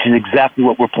 which is exactly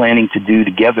what we're planning to do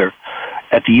together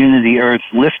at the Unity Earth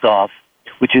Liftoff,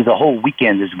 which is a whole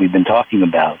weekend, as we've been talking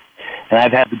about. And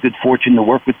I've had the good fortune to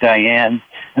work with Diane,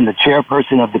 and the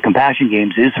chairperson of the Compassion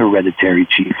Games is Hereditary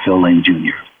Chief Phil Lane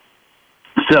Jr.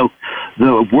 So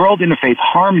the World Interfaith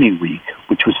Harmony Week,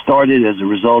 which was started as a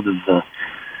result of the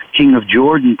King of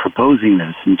Jordan proposing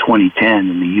this in 2010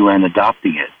 and the UN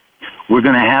adopting it, we're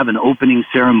going to have an opening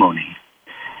ceremony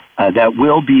that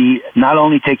will be not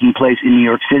only taking place in New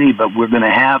York City, but we're going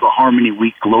to have a Harmony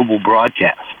Week global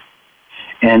broadcast.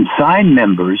 And SIGNE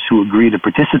members who agree to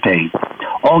participate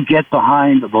all get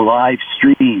behind the live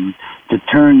stream to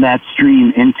turn that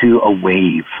stream into a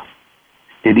wave.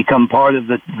 They become part of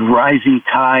the rising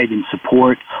tide in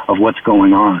support of what's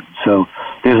going on. So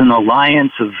there's an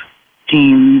alliance of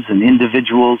teams and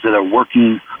individuals that are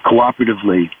working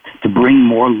cooperatively to bring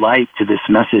more light to this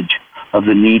message of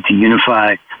the need to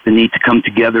unify, the need to come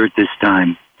together at this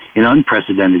time in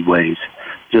unprecedented ways,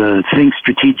 to think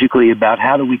strategically about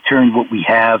how do we turn what we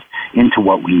have into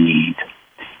what we need.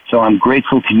 So I'm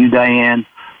grateful to you, Diane,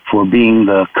 for being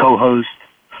the co-host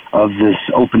of this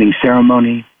opening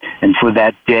ceremony and for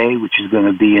that day, which is going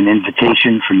to be an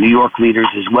invitation for New York leaders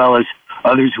as well as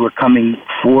others who are coming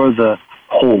for the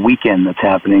whole weekend that's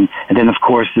happening. And then, of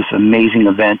course, this amazing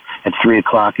event at 3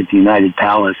 o'clock at the United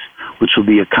Palace, which will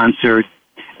be a concert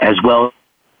as well as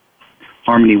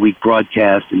Harmony Week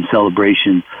broadcast and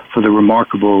celebration for the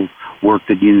remarkable work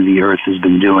that Unity Earth has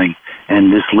been doing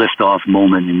and this liftoff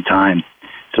moment in time.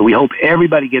 So we hope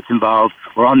everybody gets involved.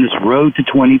 We're on this road to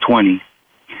 2020.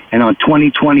 And on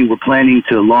 2020, we're planning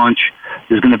to launch,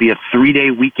 there's going to be a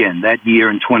 3-day weekend that year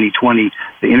in 2020.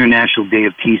 The International Day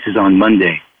of Peace is on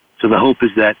Monday. So the hope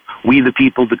is that we, the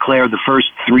people, declare the first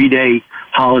 3-day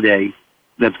holiday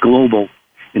that's global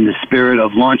in the spirit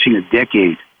of launching a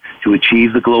decade to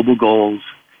achieve the global goals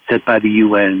set by the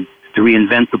UN, to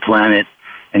reinvent the planet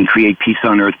and create peace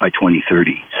on Earth by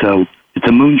 2030. So it's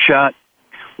a moonshot.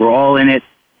 We're all in it.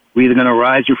 We're either going to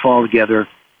rise or fall together.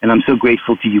 And I'm so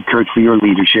grateful to you, Kurt, for your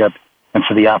leadership and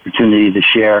for the opportunity to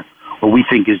share what we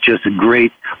think is just a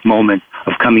great moment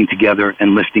of coming together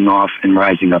and lifting off and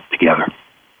rising up together.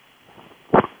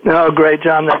 Oh, great,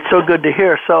 John. That's so good to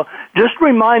hear. So just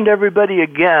remind everybody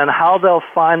again how they'll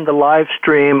find the live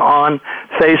stream on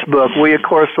Facebook. We, of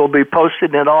course, will be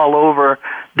posting it all over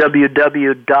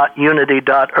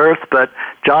www.unity.earth. But,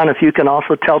 John, if you can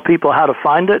also tell people how to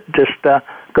find it, just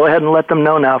go ahead and let them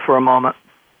know now for a moment.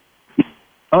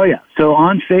 Oh, yeah. So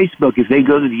on Facebook, if they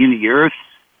go to the Unity Earth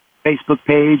Facebook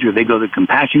page or they go to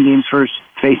Compassion Games first,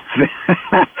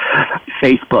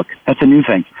 Facebook, that's a new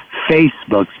thing.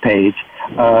 Facebook's page,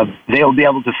 they'll be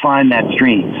able to find that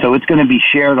stream. So it's going to be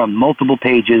shared on multiple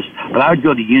pages, but I would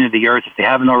go to Unity Earth if they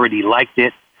haven't already liked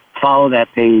it. Follow that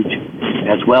page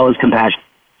as well as Compassion.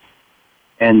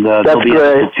 And they'll be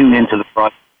able to tune into the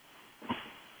broadcast.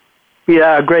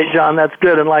 Yeah, great, John. That's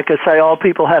good. And like I say, all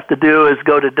people have to do is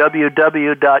go to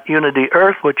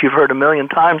www.unityearth, which you've heard a million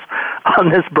times on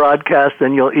this broadcast,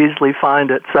 and you'll easily find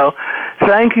it. So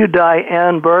thank you,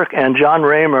 Diane Burke and John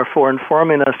Raymer, for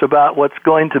informing us about what's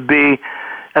going to be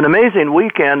an amazing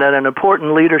weekend and an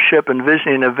important leadership and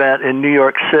visioning event in New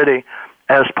York City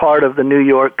as part of the New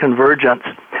York Convergence.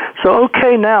 So,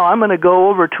 okay, now I'm going to go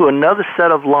over to another set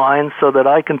of lines so that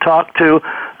I can talk to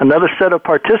another set of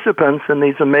participants in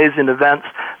these amazing events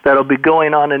that will be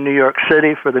going on in New York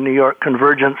City for the New York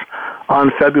Convergence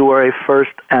on February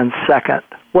 1st and 2nd.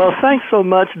 Well, thanks so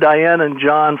much, Diane and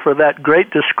John, for that great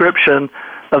description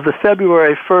of the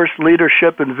February 1st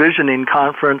Leadership and Visioning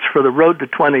Conference for the Road to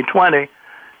 2020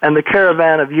 and the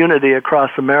Caravan of Unity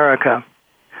across America.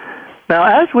 Now,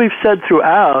 as we've said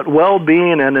throughout,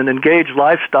 well-being and an engaged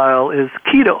lifestyle is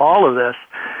key to all of this.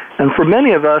 And for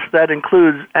many of us, that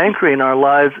includes anchoring our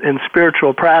lives in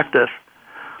spiritual practice,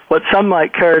 what some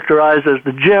might characterize as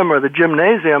the gym or the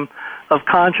gymnasium of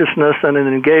consciousness and an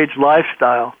engaged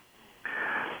lifestyle.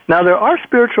 Now, there are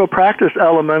spiritual practice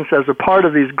elements as a part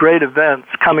of these great events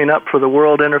coming up for the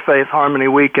World Interfaith Harmony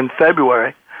Week in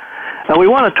February. And we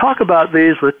want to talk about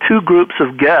these with two groups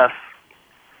of guests.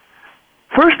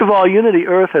 First of all, Unity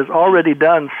Earth has already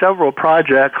done several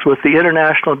projects with the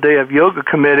International Day of Yoga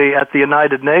Committee at the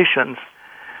United Nations,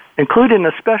 including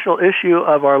a special issue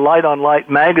of our Light on Light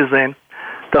magazine,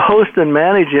 the host and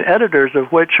managing editors of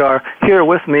which are here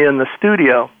with me in the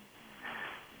studio.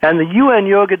 And the UN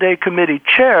Yoga Day Committee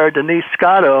Chair, Denise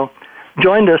Scotto,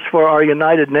 joined us for our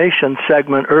United Nations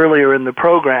segment earlier in the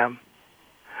program.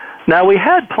 Now, we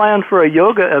had planned for a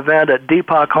yoga event at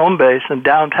Deepak Home Base in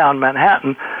downtown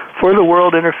Manhattan for the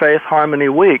World Interfaith Harmony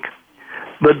Week,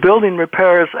 but building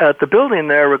repairs at the building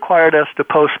there required us to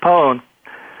postpone.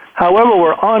 However,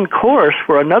 we're on course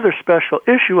for another special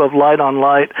issue of Light on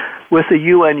Light with the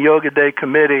UN Yoga Day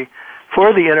Committee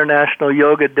for the International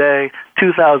Yoga Day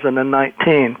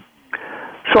 2019.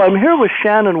 So I'm here with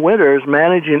Shannon Winters,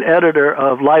 managing editor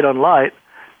of Light on Light,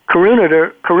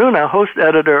 Karuna, host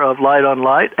editor of Light on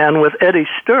Light, and with Eddie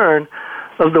Stern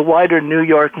of the wider New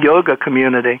York yoga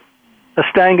community,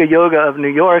 Ashtanga Yoga of New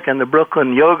York and the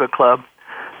Brooklyn Yoga Club.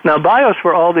 Now, bios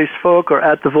for all these folk are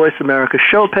at the Voice America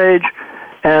show page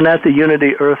and at the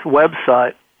Unity Earth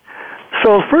website.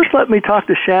 So first let me talk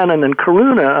to Shannon and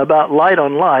Karuna about Light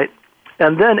on Light,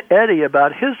 and then Eddie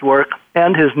about his work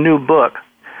and his new book.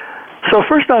 So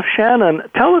first off, Shannon,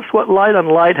 tell us what Light on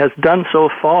Light has done so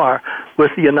far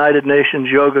with the United Nations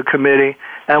Yoga Committee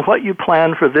and what you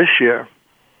plan for this year.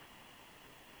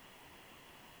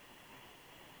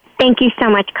 Thank you so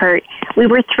much, Kurt. We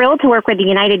were thrilled to work with the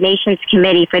United Nations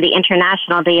Committee for the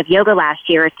International Day of Yoga last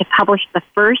year to publish the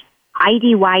first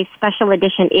IDY special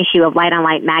edition issue of Light on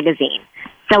Light magazine,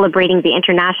 celebrating the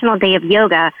International Day of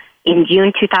Yoga in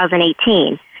June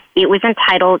 2018. It was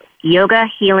entitled Yoga,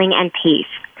 Healing, and Peace.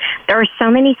 There are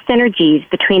so many synergies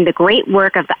between the great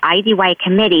work of the IDY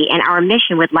committee and our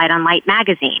mission with Light on Light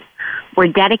magazine. We're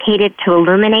dedicated to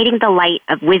illuminating the light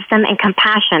of wisdom and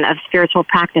compassion of spiritual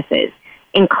practices,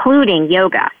 including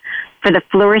yoga, for the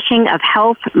flourishing of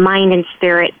health, mind, and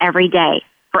spirit every day,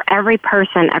 for every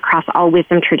person across all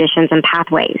wisdom traditions and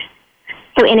pathways.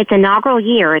 So in its inaugural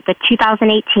year, the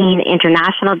 2018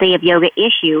 International Day of Yoga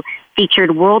issue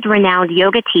featured world-renowned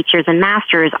yoga teachers and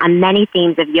masters on many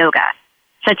themes of yoga,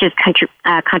 such as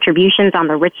contributions on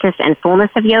the richness and fullness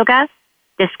of yoga,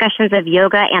 discussions of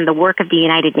yoga and the work of the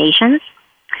United Nations,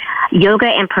 yoga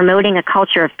and promoting a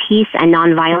culture of peace and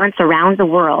nonviolence around the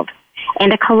world,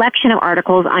 and a collection of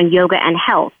articles on yoga and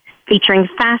health, featuring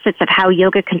facets of how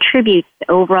yoga contributes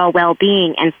to overall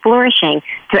well-being and flourishing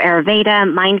to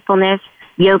Ayurveda, mindfulness,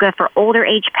 yoga for older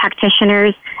age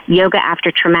practitioners, yoga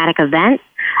after traumatic events,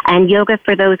 and yoga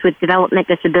for those with development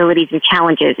disabilities and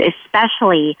challenges,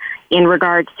 especially in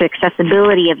regards to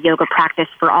accessibility of yoga practice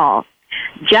for all.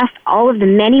 Just all of the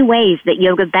many ways that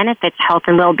yoga benefits health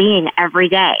and well-being every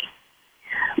day.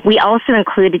 We also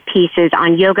included pieces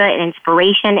on yoga and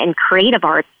inspiration and creative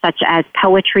arts such as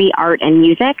poetry, art, and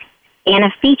music, and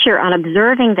a feature on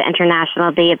observing the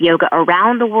International Day of Yoga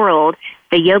around the world,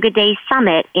 the Yoga Day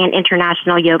Summit, and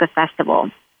International Yoga Festival.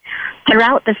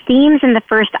 Throughout the themes in the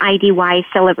first IDY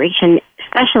Celebration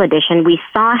Special Edition, we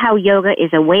saw how yoga is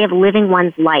a way of living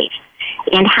one's life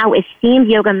and how esteemed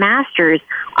yoga masters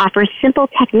offer simple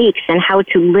techniques on how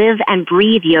to live and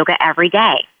breathe yoga every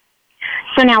day.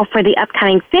 So now for the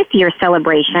upcoming 5th year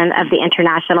celebration of the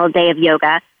International Day of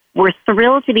Yoga, we're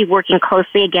thrilled to be working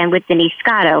closely again with Denise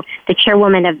Scotto, the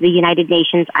chairwoman of the United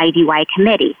Nations IDY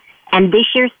Committee. And this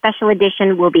year's special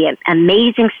edition will be an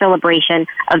amazing celebration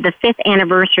of the 5th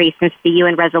anniversary since the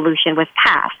UN resolution was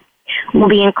passed. We'll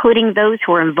be including those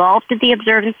who are involved in the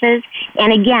observances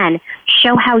and, again,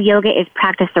 show how yoga is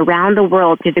practiced around the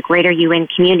world through the greater UN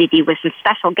community with some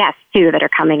special guests, too, that are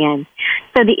coming in.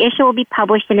 So the issue will be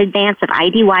published in advance of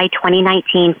IDY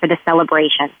 2019 for the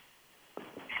celebration.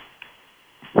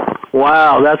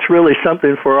 Wow, that's really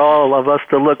something for all of us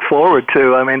to look forward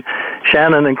to. I mean,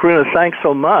 Shannon and Karuna, thanks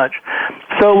so much.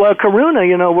 So,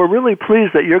 Karuna, we're really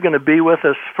pleased that you're going to be with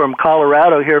us from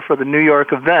Colorado here for the New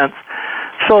York events.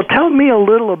 So tell me a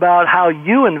little about how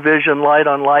you envision Light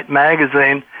on Light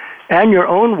magazine and your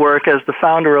own work as the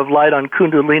founder of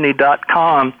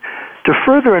lightonkundalini.com to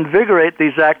further invigorate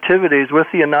these activities with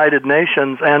the United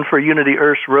Nations and for Unity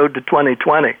Earth's Road to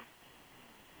 2020.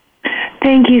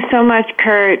 Thank you so much,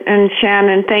 Kurt and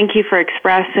Shannon. Thank you for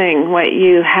expressing what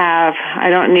you have.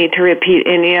 I don't need to repeat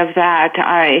any of that.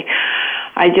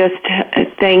 I just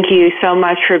thank you so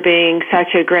much for being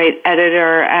such a great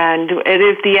editor, and it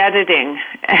is the editing,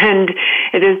 and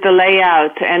it is the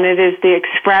layout, and it is the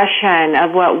expression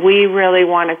of what we really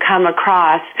want to come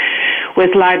across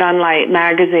with Light on Light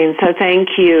magazine. So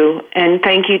thank you, and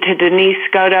thank you to Denise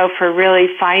Scotto for really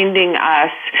finding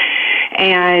us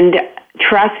and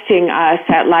trusting us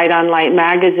at Light on Light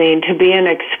magazine to be an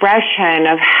expression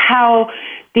of how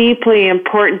deeply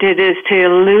important it is to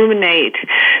illuminate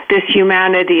this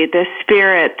humanity, this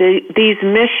spirit, these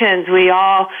missions we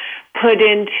all put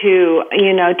into,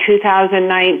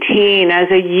 2019 as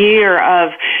a year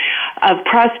of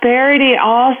prosperity,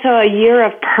 also a year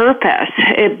of purpose.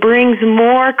 It brings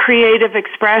more creative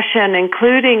expression,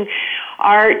 including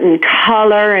art and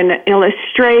color and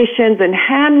illustrations and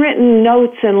handwritten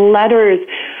notes and letters,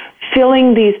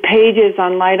 filling these pages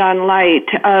on Light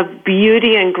of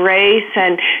beauty and grace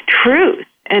and truth,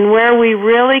 and where we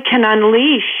really can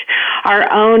unleash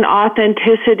our own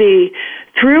authenticity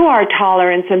through our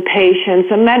tolerance and patience.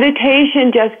 And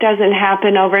meditation just doesn't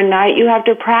happen overnight. You have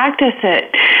to practice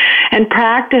it. And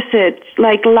practice it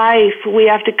like life. We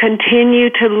have to continue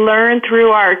to learn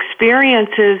through our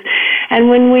experiences. And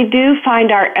when we do find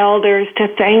our elders, to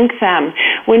thank them.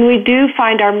 When we do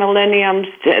find our millenniums,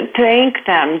 to thank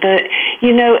them. That,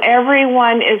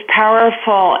 everyone is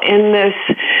powerful in this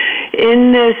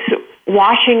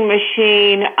washing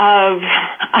machine of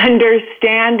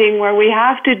understanding where we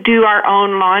have to do our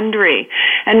own laundry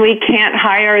and we can't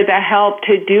hire the help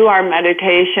to do our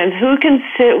meditations. Who can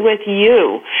sit with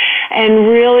you and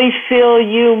really feel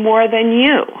you more than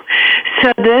you?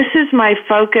 So this is my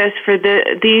focus for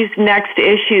these next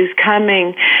issues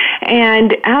coming.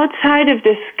 And outside of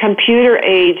this computer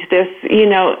age, this,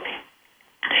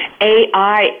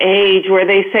 AI age where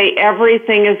they say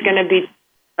everything is going to be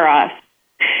for us.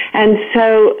 And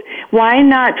so why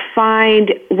not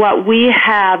find what we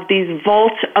have, these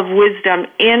vaults of wisdom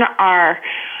in our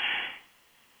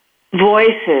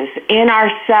voices, in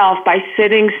ourself, by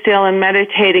sitting still and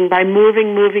meditating, by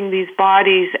moving these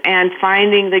bodies and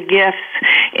finding the gifts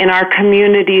in our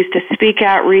communities to speak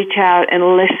out, reach out,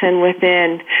 and listen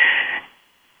within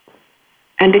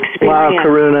and experience. Wow,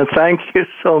 Karuna, thank you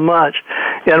so much.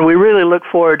 And we really look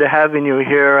forward to having you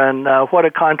here, and what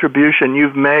a contribution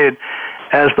you've made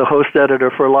as the host editor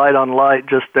for Light on Light,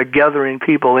 just gathering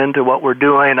people into what we're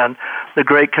doing and the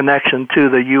great connection to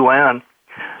the UN.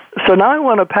 So now I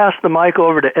want to pass the mic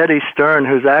over to Eddie Stern,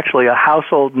 who's actually a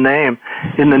household name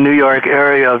in the New York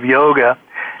area of yoga.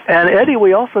 And Eddie,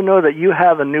 we also know that you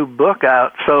have a new book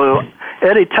out. So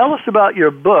Eddie, tell us about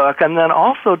your book, and then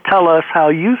also tell us how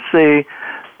you see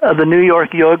the New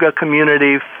York yoga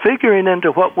community figuring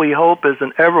into what we hope is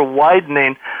an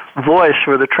ever-widening voice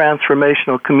for the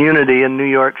transformational community in New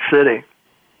York City.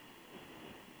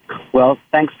 Well,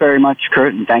 thanks very much,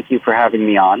 Kurt, and thank you for having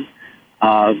me on.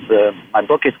 My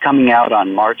book is coming out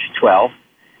on March 12th,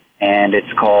 and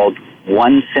it's called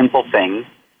One Simple Thing,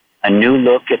 A New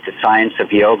Look at the Science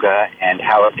of Yoga and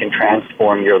How It Can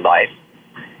Transform Your Life.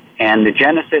 And the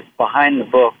genesis behind the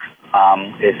book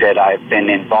is that I've been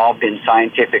involved in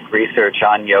scientific research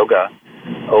on yoga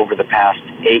over the past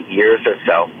 8 years or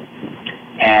so.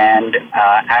 And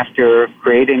after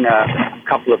creating a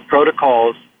couple of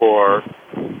protocols for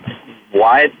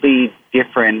widely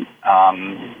different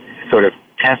sort of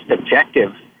test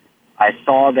objectives, I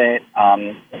saw that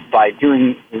by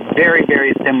doing very,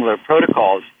 very similar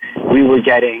protocols, we were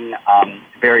getting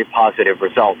very positive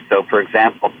results. So, for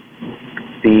example,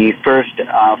 the first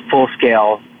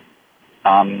full-scale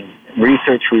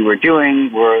research we were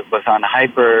doing was on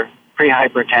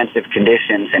pre-hypertensive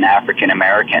conditions in African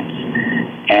Americans.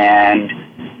 And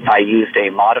I used a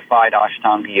modified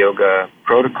Ashtanga Yoga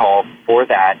protocol for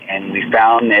that, and we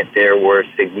found that there were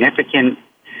significant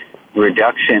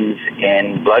reductions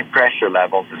in blood pressure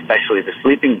levels, especially the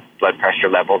sleeping blood pressure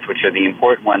levels, which are the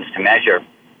important ones to measure,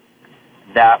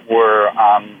 that were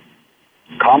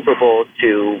comparable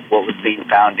to what was being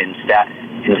found in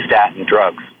statin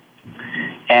drugs.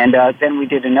 And then we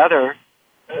did another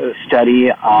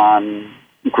study on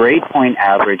grade point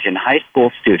average in high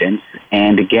school students,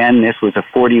 and again, this was a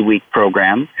 40-week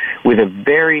program with a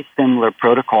very similar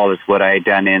protocol as what I had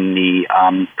done in the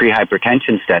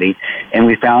pre-hypertension study, and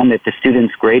we found that the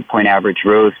students' grade point average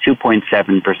rose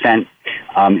 2.7%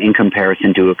 in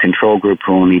comparison to a control group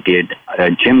who only did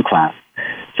a gym class.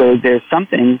 So there's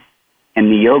something in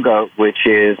the yoga which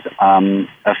is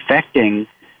affecting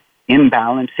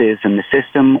imbalances in the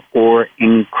system or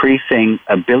increasing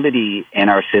ability in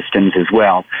our systems as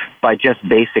well by just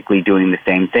basically doing the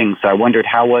same thing. So I wondered,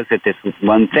 how was it this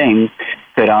one thing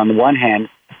that on the one hand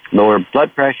lower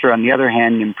blood pressure, on the other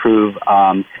hand improve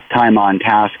time on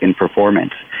task and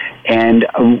performance? And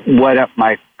what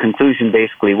my conclusion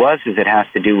basically was is it has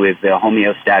to do with the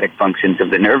homeostatic functions of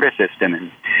the nervous system, and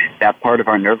that part of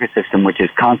our nervous system which is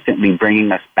constantly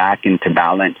bringing us back into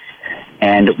balance.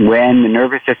 And when the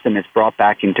nervous system is brought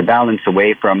back into balance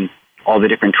away from all the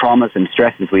different traumas and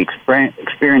stresses we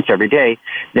experience every day,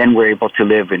 then we're able to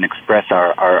live and express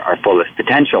our fullest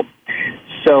potential.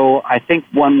 So I think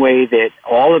one way that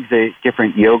all of the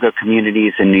different yoga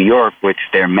communities in New York, which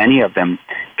there are many of them,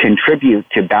 contribute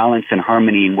to balance and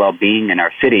harmony and well-being in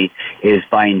our city is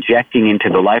by injecting into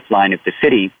the lifeline of the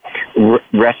city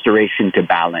restoration to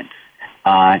balance.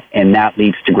 And that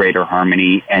leads to greater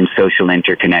harmony and social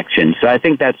interconnection. So I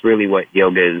think that's really what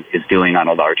yoga is doing on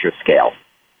a larger scale.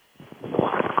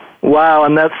 Wow,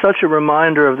 and that's such a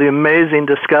reminder of the amazing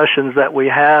discussions that we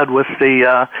had with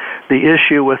the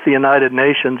issue with the United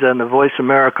Nations and the Voice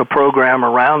America program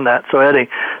around that. So, Eddie,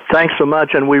 thanks so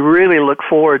much, and we really look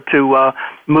forward to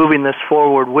moving this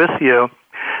forward with you.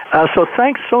 So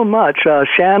thanks so much,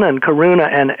 Shannon,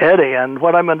 Karuna, and Eddie. And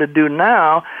what I'm going to do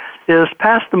now is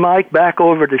pass the mic back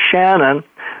over to Shannon,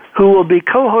 who will be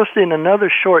co-hosting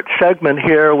another short segment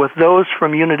here with those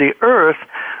from Unity Earth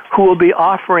who will be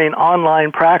offering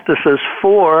online practices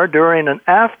for, during, and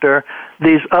after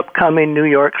these upcoming New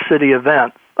York City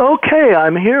events. Okay,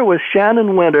 I'm here with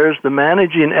Shannon Winters, the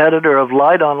managing editor of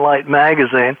Light on Light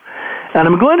magazine, and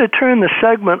I'm going to turn the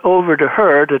segment over to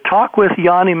her to talk with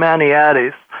Yanni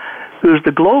Maniatis, who's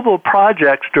the Global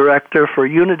Projects Director for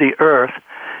Unity Earth,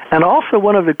 and also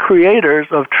one of the creators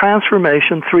of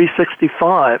Transformation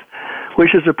 365,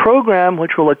 which is a program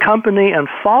which will accompany and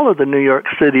follow the New York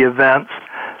City events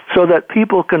so that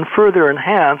people can further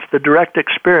enhance the direct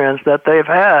experience that they've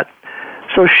had.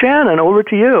 So, Shannon, over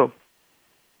to you.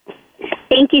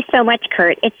 Thank you so much,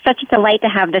 Kurt. It's such a delight to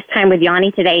have this time with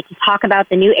Yanni today to talk about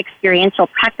the new experiential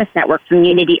practice network from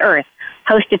Unity Earth,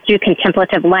 hosted through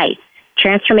Contemplative Light,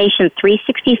 Transformation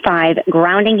 365,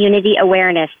 grounding unity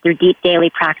awareness through deep daily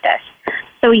practice.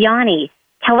 So, Yanni,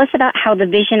 tell us about how the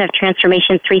vision of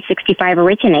Transformation 365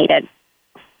 originated.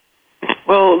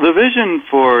 Well, the vision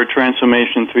for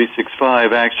Transformation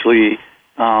 365 actually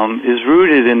is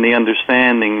rooted in the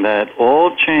understanding that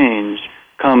all change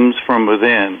comes from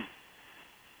within.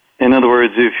 In other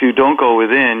words, if you don't go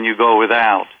within, you go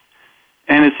without.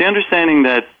 And it's the understanding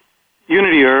that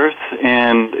Unity Earth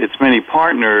and its many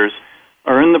partners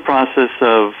are in the process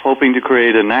of hoping to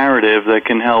create a narrative that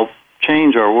can help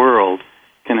change our world,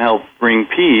 can help bring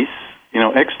peace,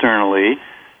 externally,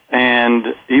 and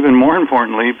even more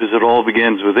importantly, because it all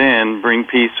begins within, bring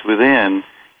peace within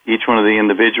each one of the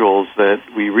individuals that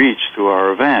we reach through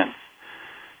our events.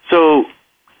 So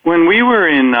when we were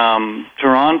in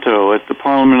Toronto at the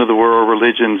Parliament of the World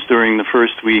Religions during the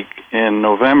first week in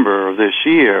November of this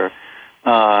year,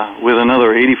 with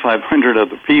another 8,500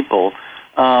 other people,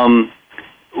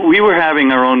 we were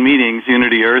having our own meetings,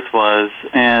 Unity Earth was,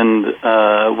 and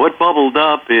what bubbled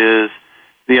up is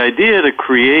the idea to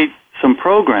create some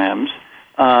programs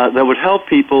that would help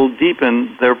people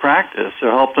deepen their practice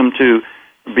or help them to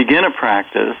begin a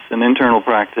practice, an internal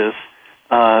practice,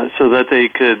 so that they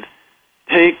could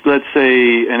take, let's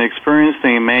say, an experience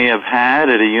they may have had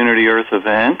at a Unity Earth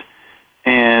event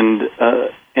and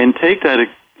take that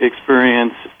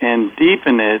experience and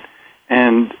deepen it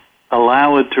and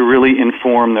allow it to really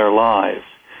inform their lives.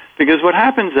 Because what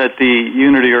happens at the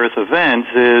Unity Earth events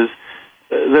is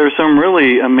there are some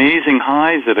really amazing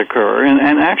highs that occur, and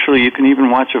actually you can even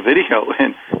watch a video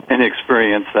and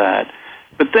experience that.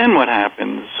 But then what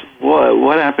happens?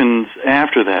 What happens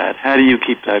after that? How do you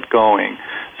keep that going?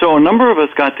 So a number of us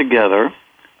got together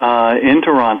in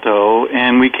Toronto,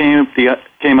 and we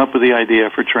came up with the idea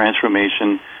for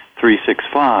Transformation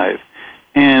 365.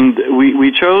 And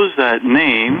we chose that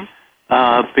name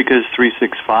because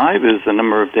 365 is the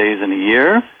number of days in a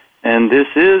year, and this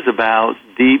is about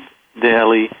deep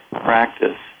daily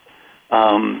practice.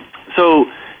 So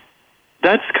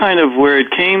that's kind of where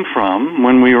it came from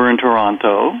when we were in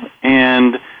Toronto,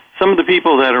 and some of the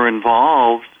people that are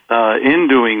involved in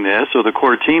doing this, or the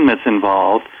core team that's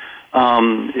involved,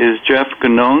 is Jeff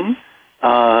Ganung,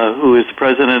 who is the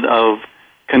president of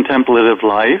Contemplative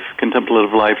Life,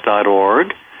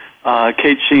 contemplativelife.org,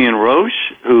 Kate Sheehan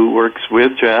Roche, who works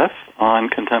with Jeff on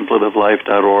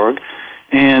contemplativelife.org,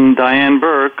 and Diane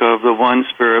Burke of the One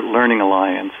Spirit Learning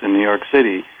Alliance in New York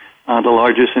City, the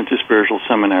largest interspiritual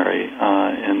seminary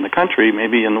in the country,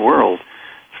 maybe in the world,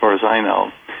 as far as I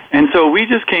know. And so we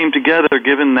just came together,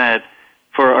 given that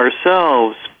for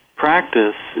ourselves,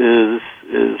 practice is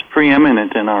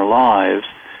preeminent in our lives,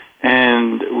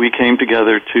 and we came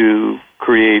together to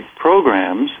create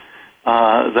programs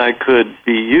that could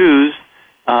be used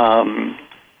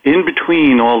in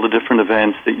between all the different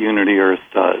events that Unity Earth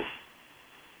does.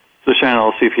 So, Shannon,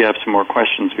 I'll see if you have some more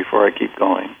questions before I keep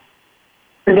going.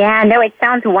 Yeah, no, it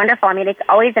sounds wonderful. I mean, it's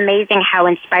always amazing how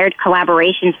inspired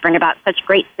collaborations bring about such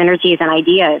great synergies and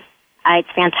ideas. It's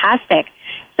fantastic.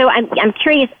 So I'm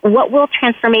curious, what will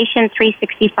Transformation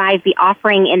 365 be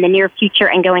offering in the near future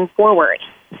and going forward?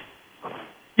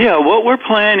 Yeah, what we're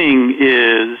planning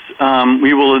is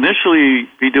we will initially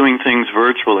be doing things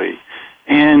virtually.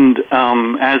 And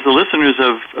as the listeners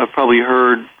have probably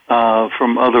heard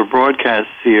from other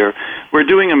broadcasts here, we're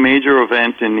doing a major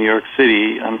event in New York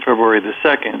City on February the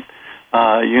 2nd,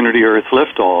 Unity Earth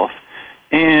Liftoff.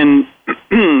 And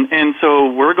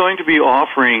so we're going to be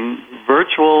offering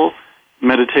virtual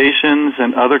meditations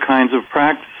and other kinds of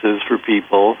practices for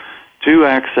people to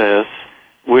access,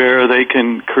 where they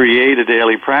can create a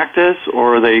daily practice,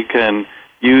 or they can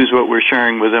use what we're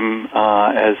sharing with them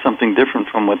as something different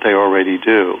from what they already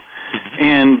do.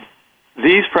 And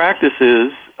these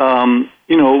practices,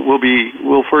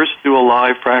 we'll first do a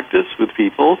live practice with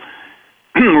people,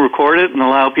 record it, and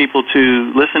allow people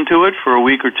to listen to it for a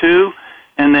week or two,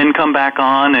 and then come back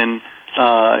on and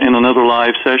in another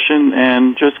live session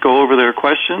and just go over their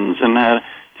questions and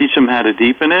teach them how to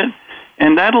deepen it.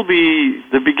 And that'll be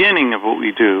the beginning of what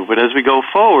we do. But as we go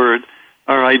forward,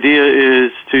 our idea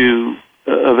is to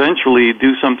eventually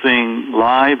do something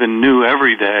live and new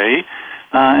every day,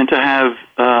 and to have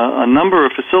a number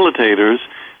of facilitators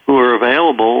who are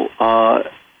available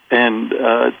and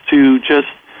to just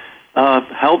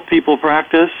help people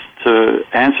practice, to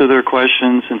answer their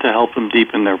questions, and to help them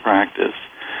deepen their practice.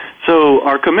 So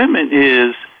our commitment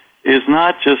is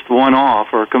not just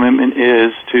one-off. Our commitment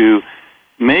is to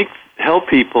help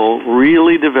people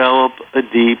really develop a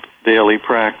deep daily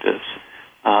practice.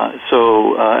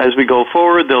 So as we go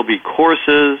forward, there'll be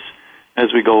courses.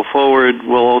 As we go forward,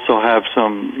 we'll also have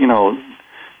some,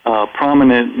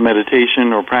 prominent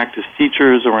meditation or practice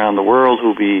teachers around the world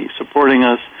who'll be supporting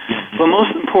us. But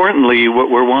most importantly, what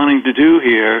we're wanting to do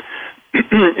here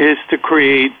is to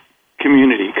create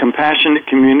community, compassionate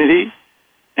community,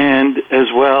 and as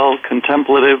well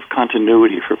contemplative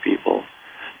continuity for people.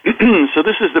 So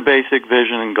this is the basic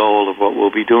vision and goal of what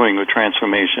we'll be doing with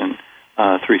Transformation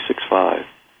 365.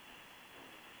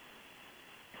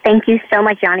 Thank you so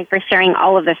much, Yanni, for sharing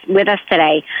all of this with us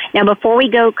today. Now, before we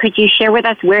go, could you share with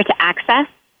us where to access?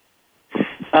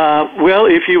 Well,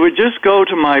 if you would just go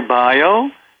to my bio,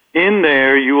 in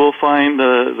there you will find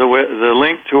the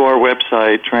link to our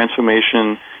website,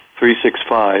 Transformation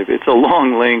 365. It's a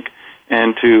long link,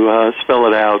 and to spell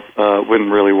it out wouldn't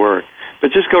really work.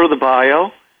 But just go to the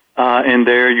bio, and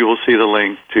there you will see the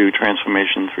link to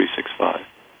Transformation 365.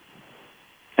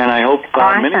 And I hope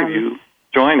many of you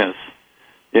join us.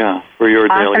 Yeah, for your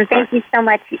daily practice. Thank you so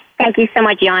much. Thank you so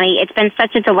much, Yanni. It's been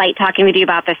such a delight talking with you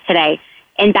about this today.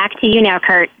 And back to you now,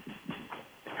 Kurt.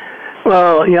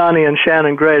 Well, Yanni and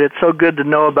Shannon, great. It's so good to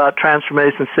know about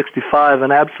Transformation 65,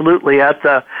 and absolutely at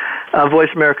the Voice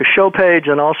America show page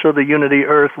and also the Unity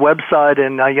Earth website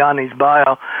in Yanni's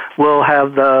bio, we'll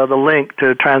have the link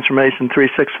to Transformation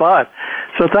 365.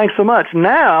 So thanks so much.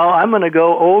 Now I'm going to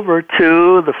go over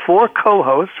to the four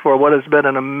co-hosts for what has been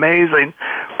an amazing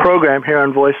program here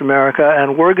on Voice America,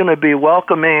 and we're going to be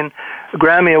welcoming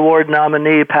Grammy Award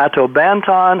nominee Pato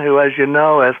Banton, who, as you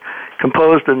know, has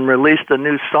composed and released a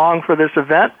new song for this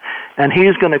event, and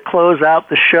he's going to close out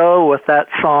the show with that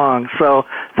song. So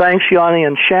thanks, Yanni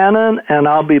and Shannon, and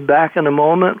I'll be back in a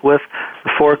moment with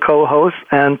the 4 co-hosts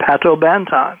and Pato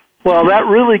Banton. Well, that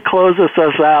really closes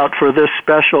us out for this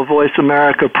special Voice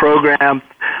America program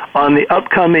on the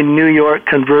upcoming New York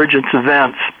Convergence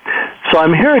events. So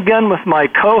I'm here again with my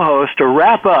co-host to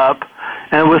wrap up,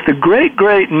 and with the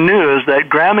great news that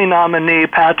Grammy nominee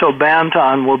Pato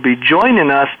Banton will be joining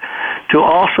us to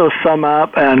also sum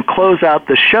up and close out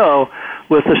the show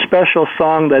with a special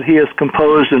song that he has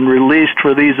composed and released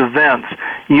for these events,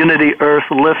 Unity Earth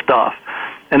Liftoff.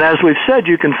 And as we've said,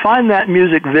 you can find that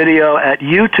music video at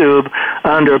YouTube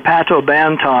under Pato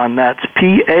Banton. That's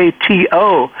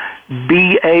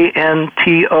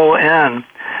P-A-T-O-B-A-N-T-O-N.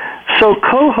 So,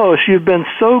 co-host, you've been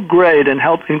so great in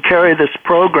helping carry this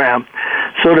program.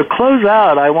 So to close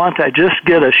out, I want to just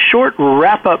get a short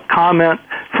wrap-up comment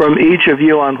from each of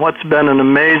you on what's been an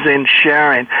amazing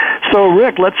sharing. So,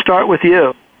 Rick, let's start with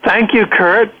you. Thank you,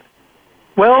 Kurt.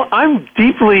 Well, I'm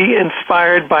deeply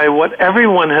inspired by what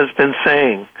everyone has been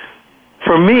saying.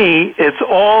 For me, it's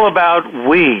all about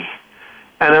we.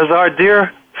 And as our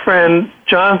dear friend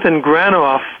Jonathan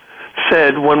Granoff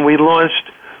said when we launched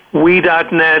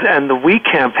We.net and the We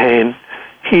campaign,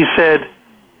 he said,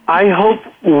 I hope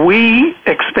we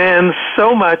expand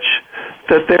so much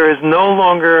that there is no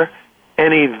longer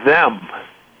any them.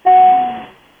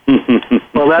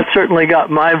 Well, that certainly got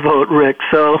my vote, Rick.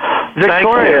 So,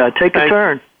 Victoria, take a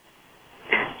turn.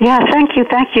 Yeah, thank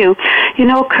you. You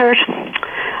know, Kurt,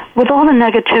 with all the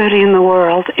negativity in the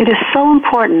world, it is so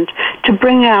important to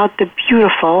bring out the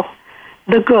beautiful,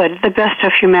 the good, the best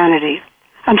of humanity.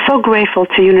 I'm so grateful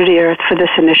to Unity Earth for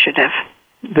this initiative.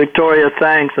 Victoria,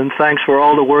 thanks, and thanks for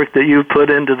all the work that you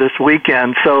put into this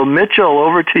weekend. So, Mitchell,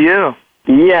 over to you.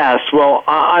 Yes, well,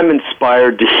 I'm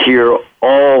inspired to hear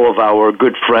all of our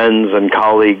good friends and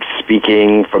colleagues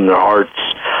speaking from their hearts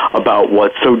about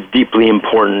what's so deeply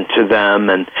important to them,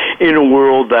 and in a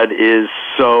world that is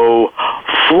so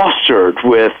flustered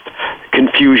with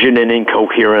confusion and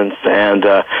incoherence and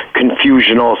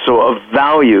confusion also of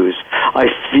values, I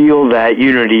feel that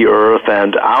Unity Earth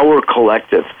and our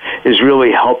collective is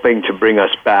really helping to bring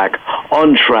us back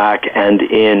on track and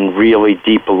in really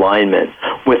deep alignment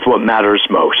with what matters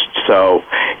most. So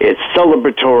it's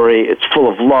celebratory, it's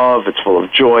full of love, it's full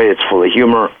of joy, it's full of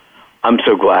humor. I'm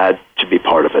so glad to be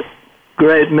part of it.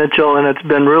 Great, Mitchell, and it's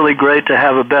been really great to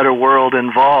have a better world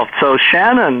involved. So,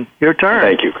 Shannon, your turn.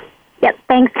 Thank you. Yep,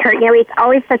 thanks, Kurt. You know, it's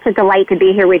always such a delight to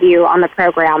be here with you on the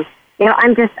program. You know,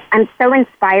 I'm so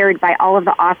inspired by all of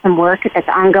the awesome work that's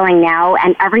ongoing now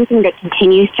and everything that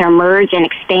continues to emerge and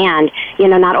expand, you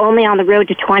know, not only on the road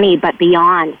to 20, but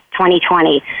beyond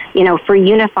 2020, you know, for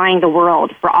unifying the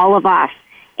world, for all of us,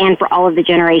 and for all of the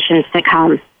generations to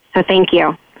come. So thank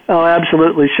you. Oh,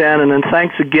 absolutely, Shannon, and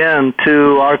thanks again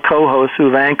to our co-hosts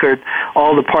who've anchored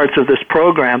all the parts of this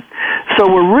program. So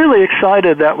we're really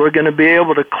excited that we're going to be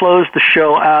able to close the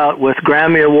show out with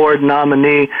Grammy Award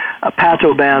nominee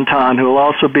Pato Banton, who will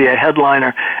also be a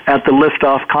headliner at the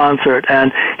Liftoff concert.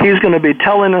 And he's going to be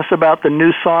telling us about the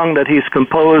new song that he's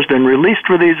composed and released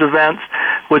for these events,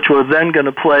 which we're then going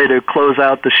to play to close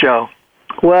out the show.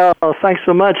 Well, thanks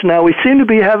so much. Now, we seem to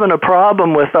be having a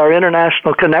problem with our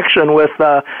international connection with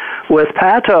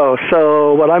Pato.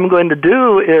 So what I'm going to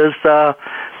do is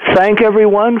thank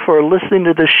everyone for listening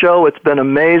to this show. It's been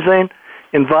amazing.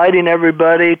 Inviting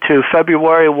everybody to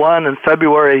February 1 and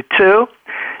February 2.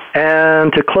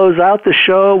 And to close out the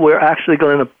show, we're actually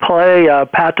going to play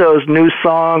Pato's new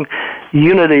song,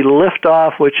 Unity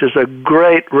Liftoff, which is a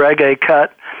great reggae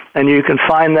cut. And you can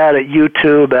find that at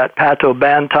YouTube at Pato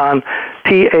Banton,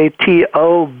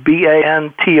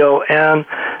 P-A-T-O-B-A-N-T-O-N.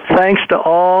 Thanks to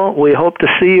all. We hope to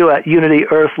see you at Unity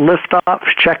Earth Liftoff.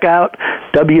 Check out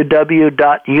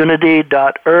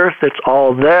www.unity.earth. It's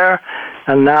all there.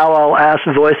 And now I'll ask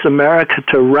Voice America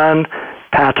to run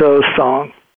Pato's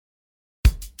song.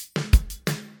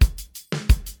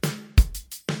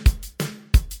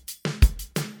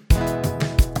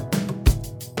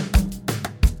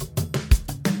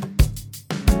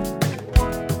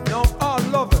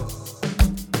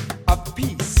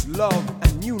 Love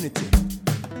and unity.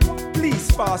 Please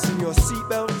fasten your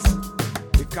seatbelts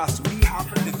because we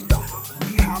have a liftoff.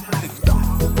 We have a liftoff.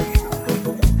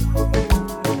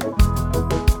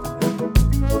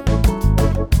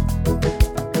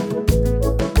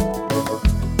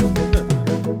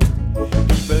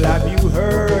 People, have you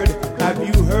heard? Have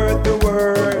you heard the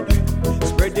word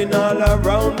spreading all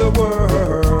around the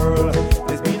world?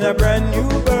 There's been a brand new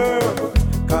birth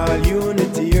called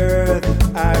Unity Earth.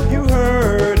 Have you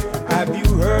heard? Have you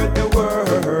heard the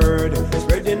word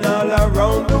spreading all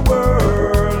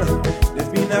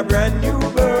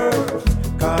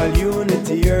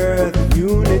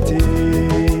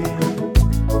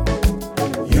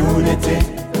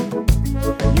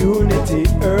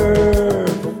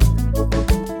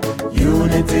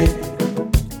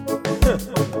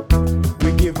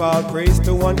all praise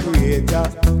to one creator,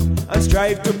 and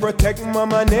strive to protect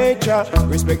Mama Nature.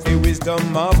 Respect the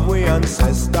wisdom of we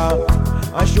ancestor,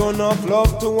 and show enough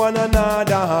love to one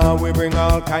another. We bring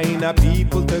all kind of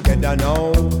people together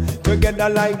now, together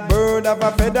like bird of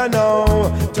a feather now,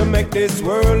 to make this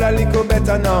world a little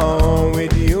better now.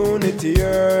 With unity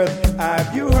earth,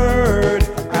 have you heard?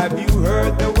 Have you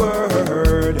heard the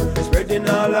word? Spreading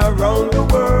all around the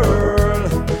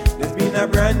world. There's been a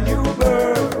brand new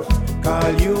birth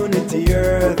called unity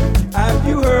earth. Have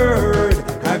you heard?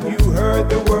 Have you heard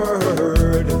the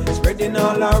word? Spreading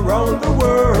all around the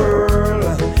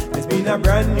world. There's been a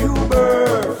brand new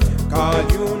birth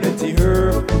called unity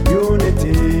earth.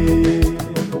 Unity.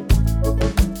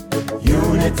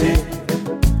 Unity.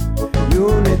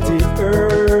 Unity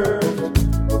earth.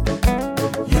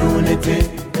 Unity.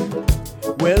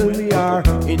 Well, we are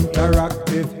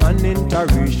interactive and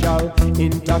interracial,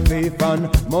 interfaith and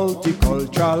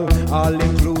multicultural,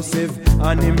 all-inclusive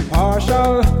and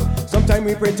impartial. Sometimes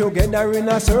we pray together in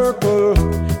a circle,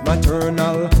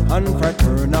 maternal and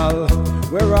fraternal.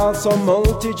 We're also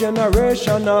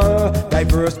multi-generational,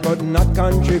 diverse but not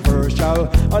controversial,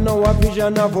 and our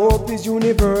vision of hope is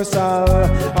universal.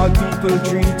 All people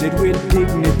treated with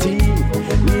dignity,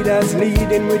 leaders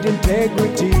leading with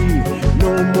integrity.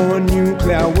 No more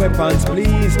nuclear weapons,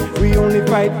 please. We only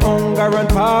fight hunger and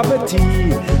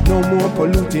poverty. No more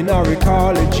polluting our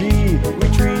ecology. We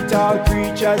treat all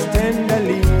creatures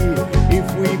tenderly. If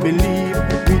we believe,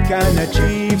 we can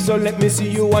achieve. So let me see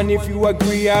you, and if you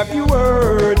agree, have you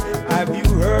heard? Have you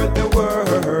heard the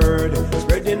word?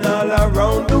 Spreading all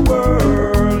around the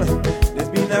world. There's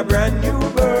been a brand new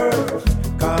birth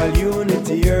called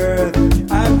Unity Earth.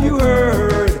 Have you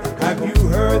heard? Have you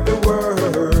heard the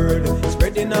word?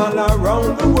 Spreading all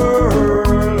around the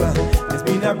world. There's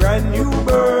been a brand new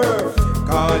birth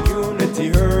called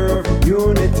Unity Earth.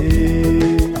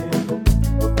 Unity.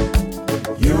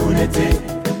 Unity.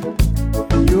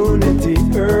 Unity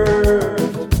Earth.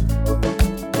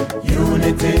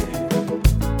 Unity.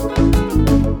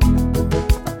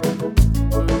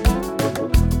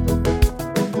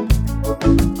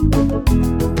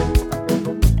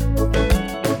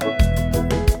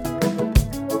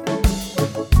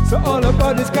 So all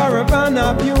about this caravan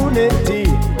of unity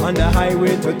on the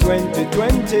highway to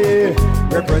 2020,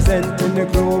 representing the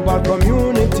global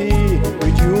community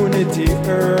with Unity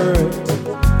Earth.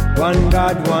 One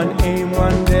God, one aim,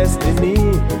 one destiny,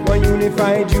 one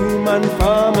unified human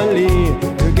family,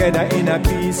 together in a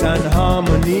peace and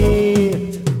harmony.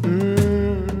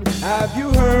 Have you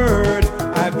heard?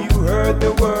 Have you heard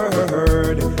the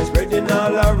word? Spreading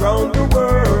all around the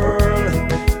world.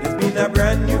 There's been a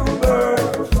brand new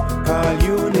birth called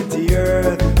Unity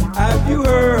Earth. Have you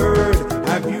heard?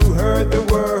 Have you heard the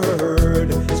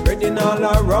word? Spreading all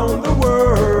around the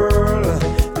world.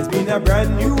 There's been a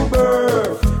brand new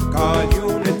birth called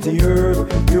Unity Earth.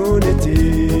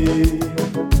 Unity.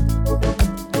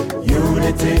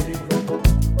 Unity.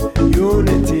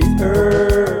 Unity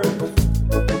Earth.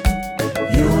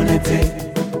 Unity.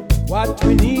 What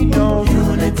we need now.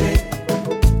 Unity.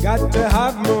 Got to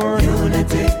have more.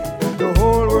 Unity. The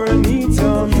whole world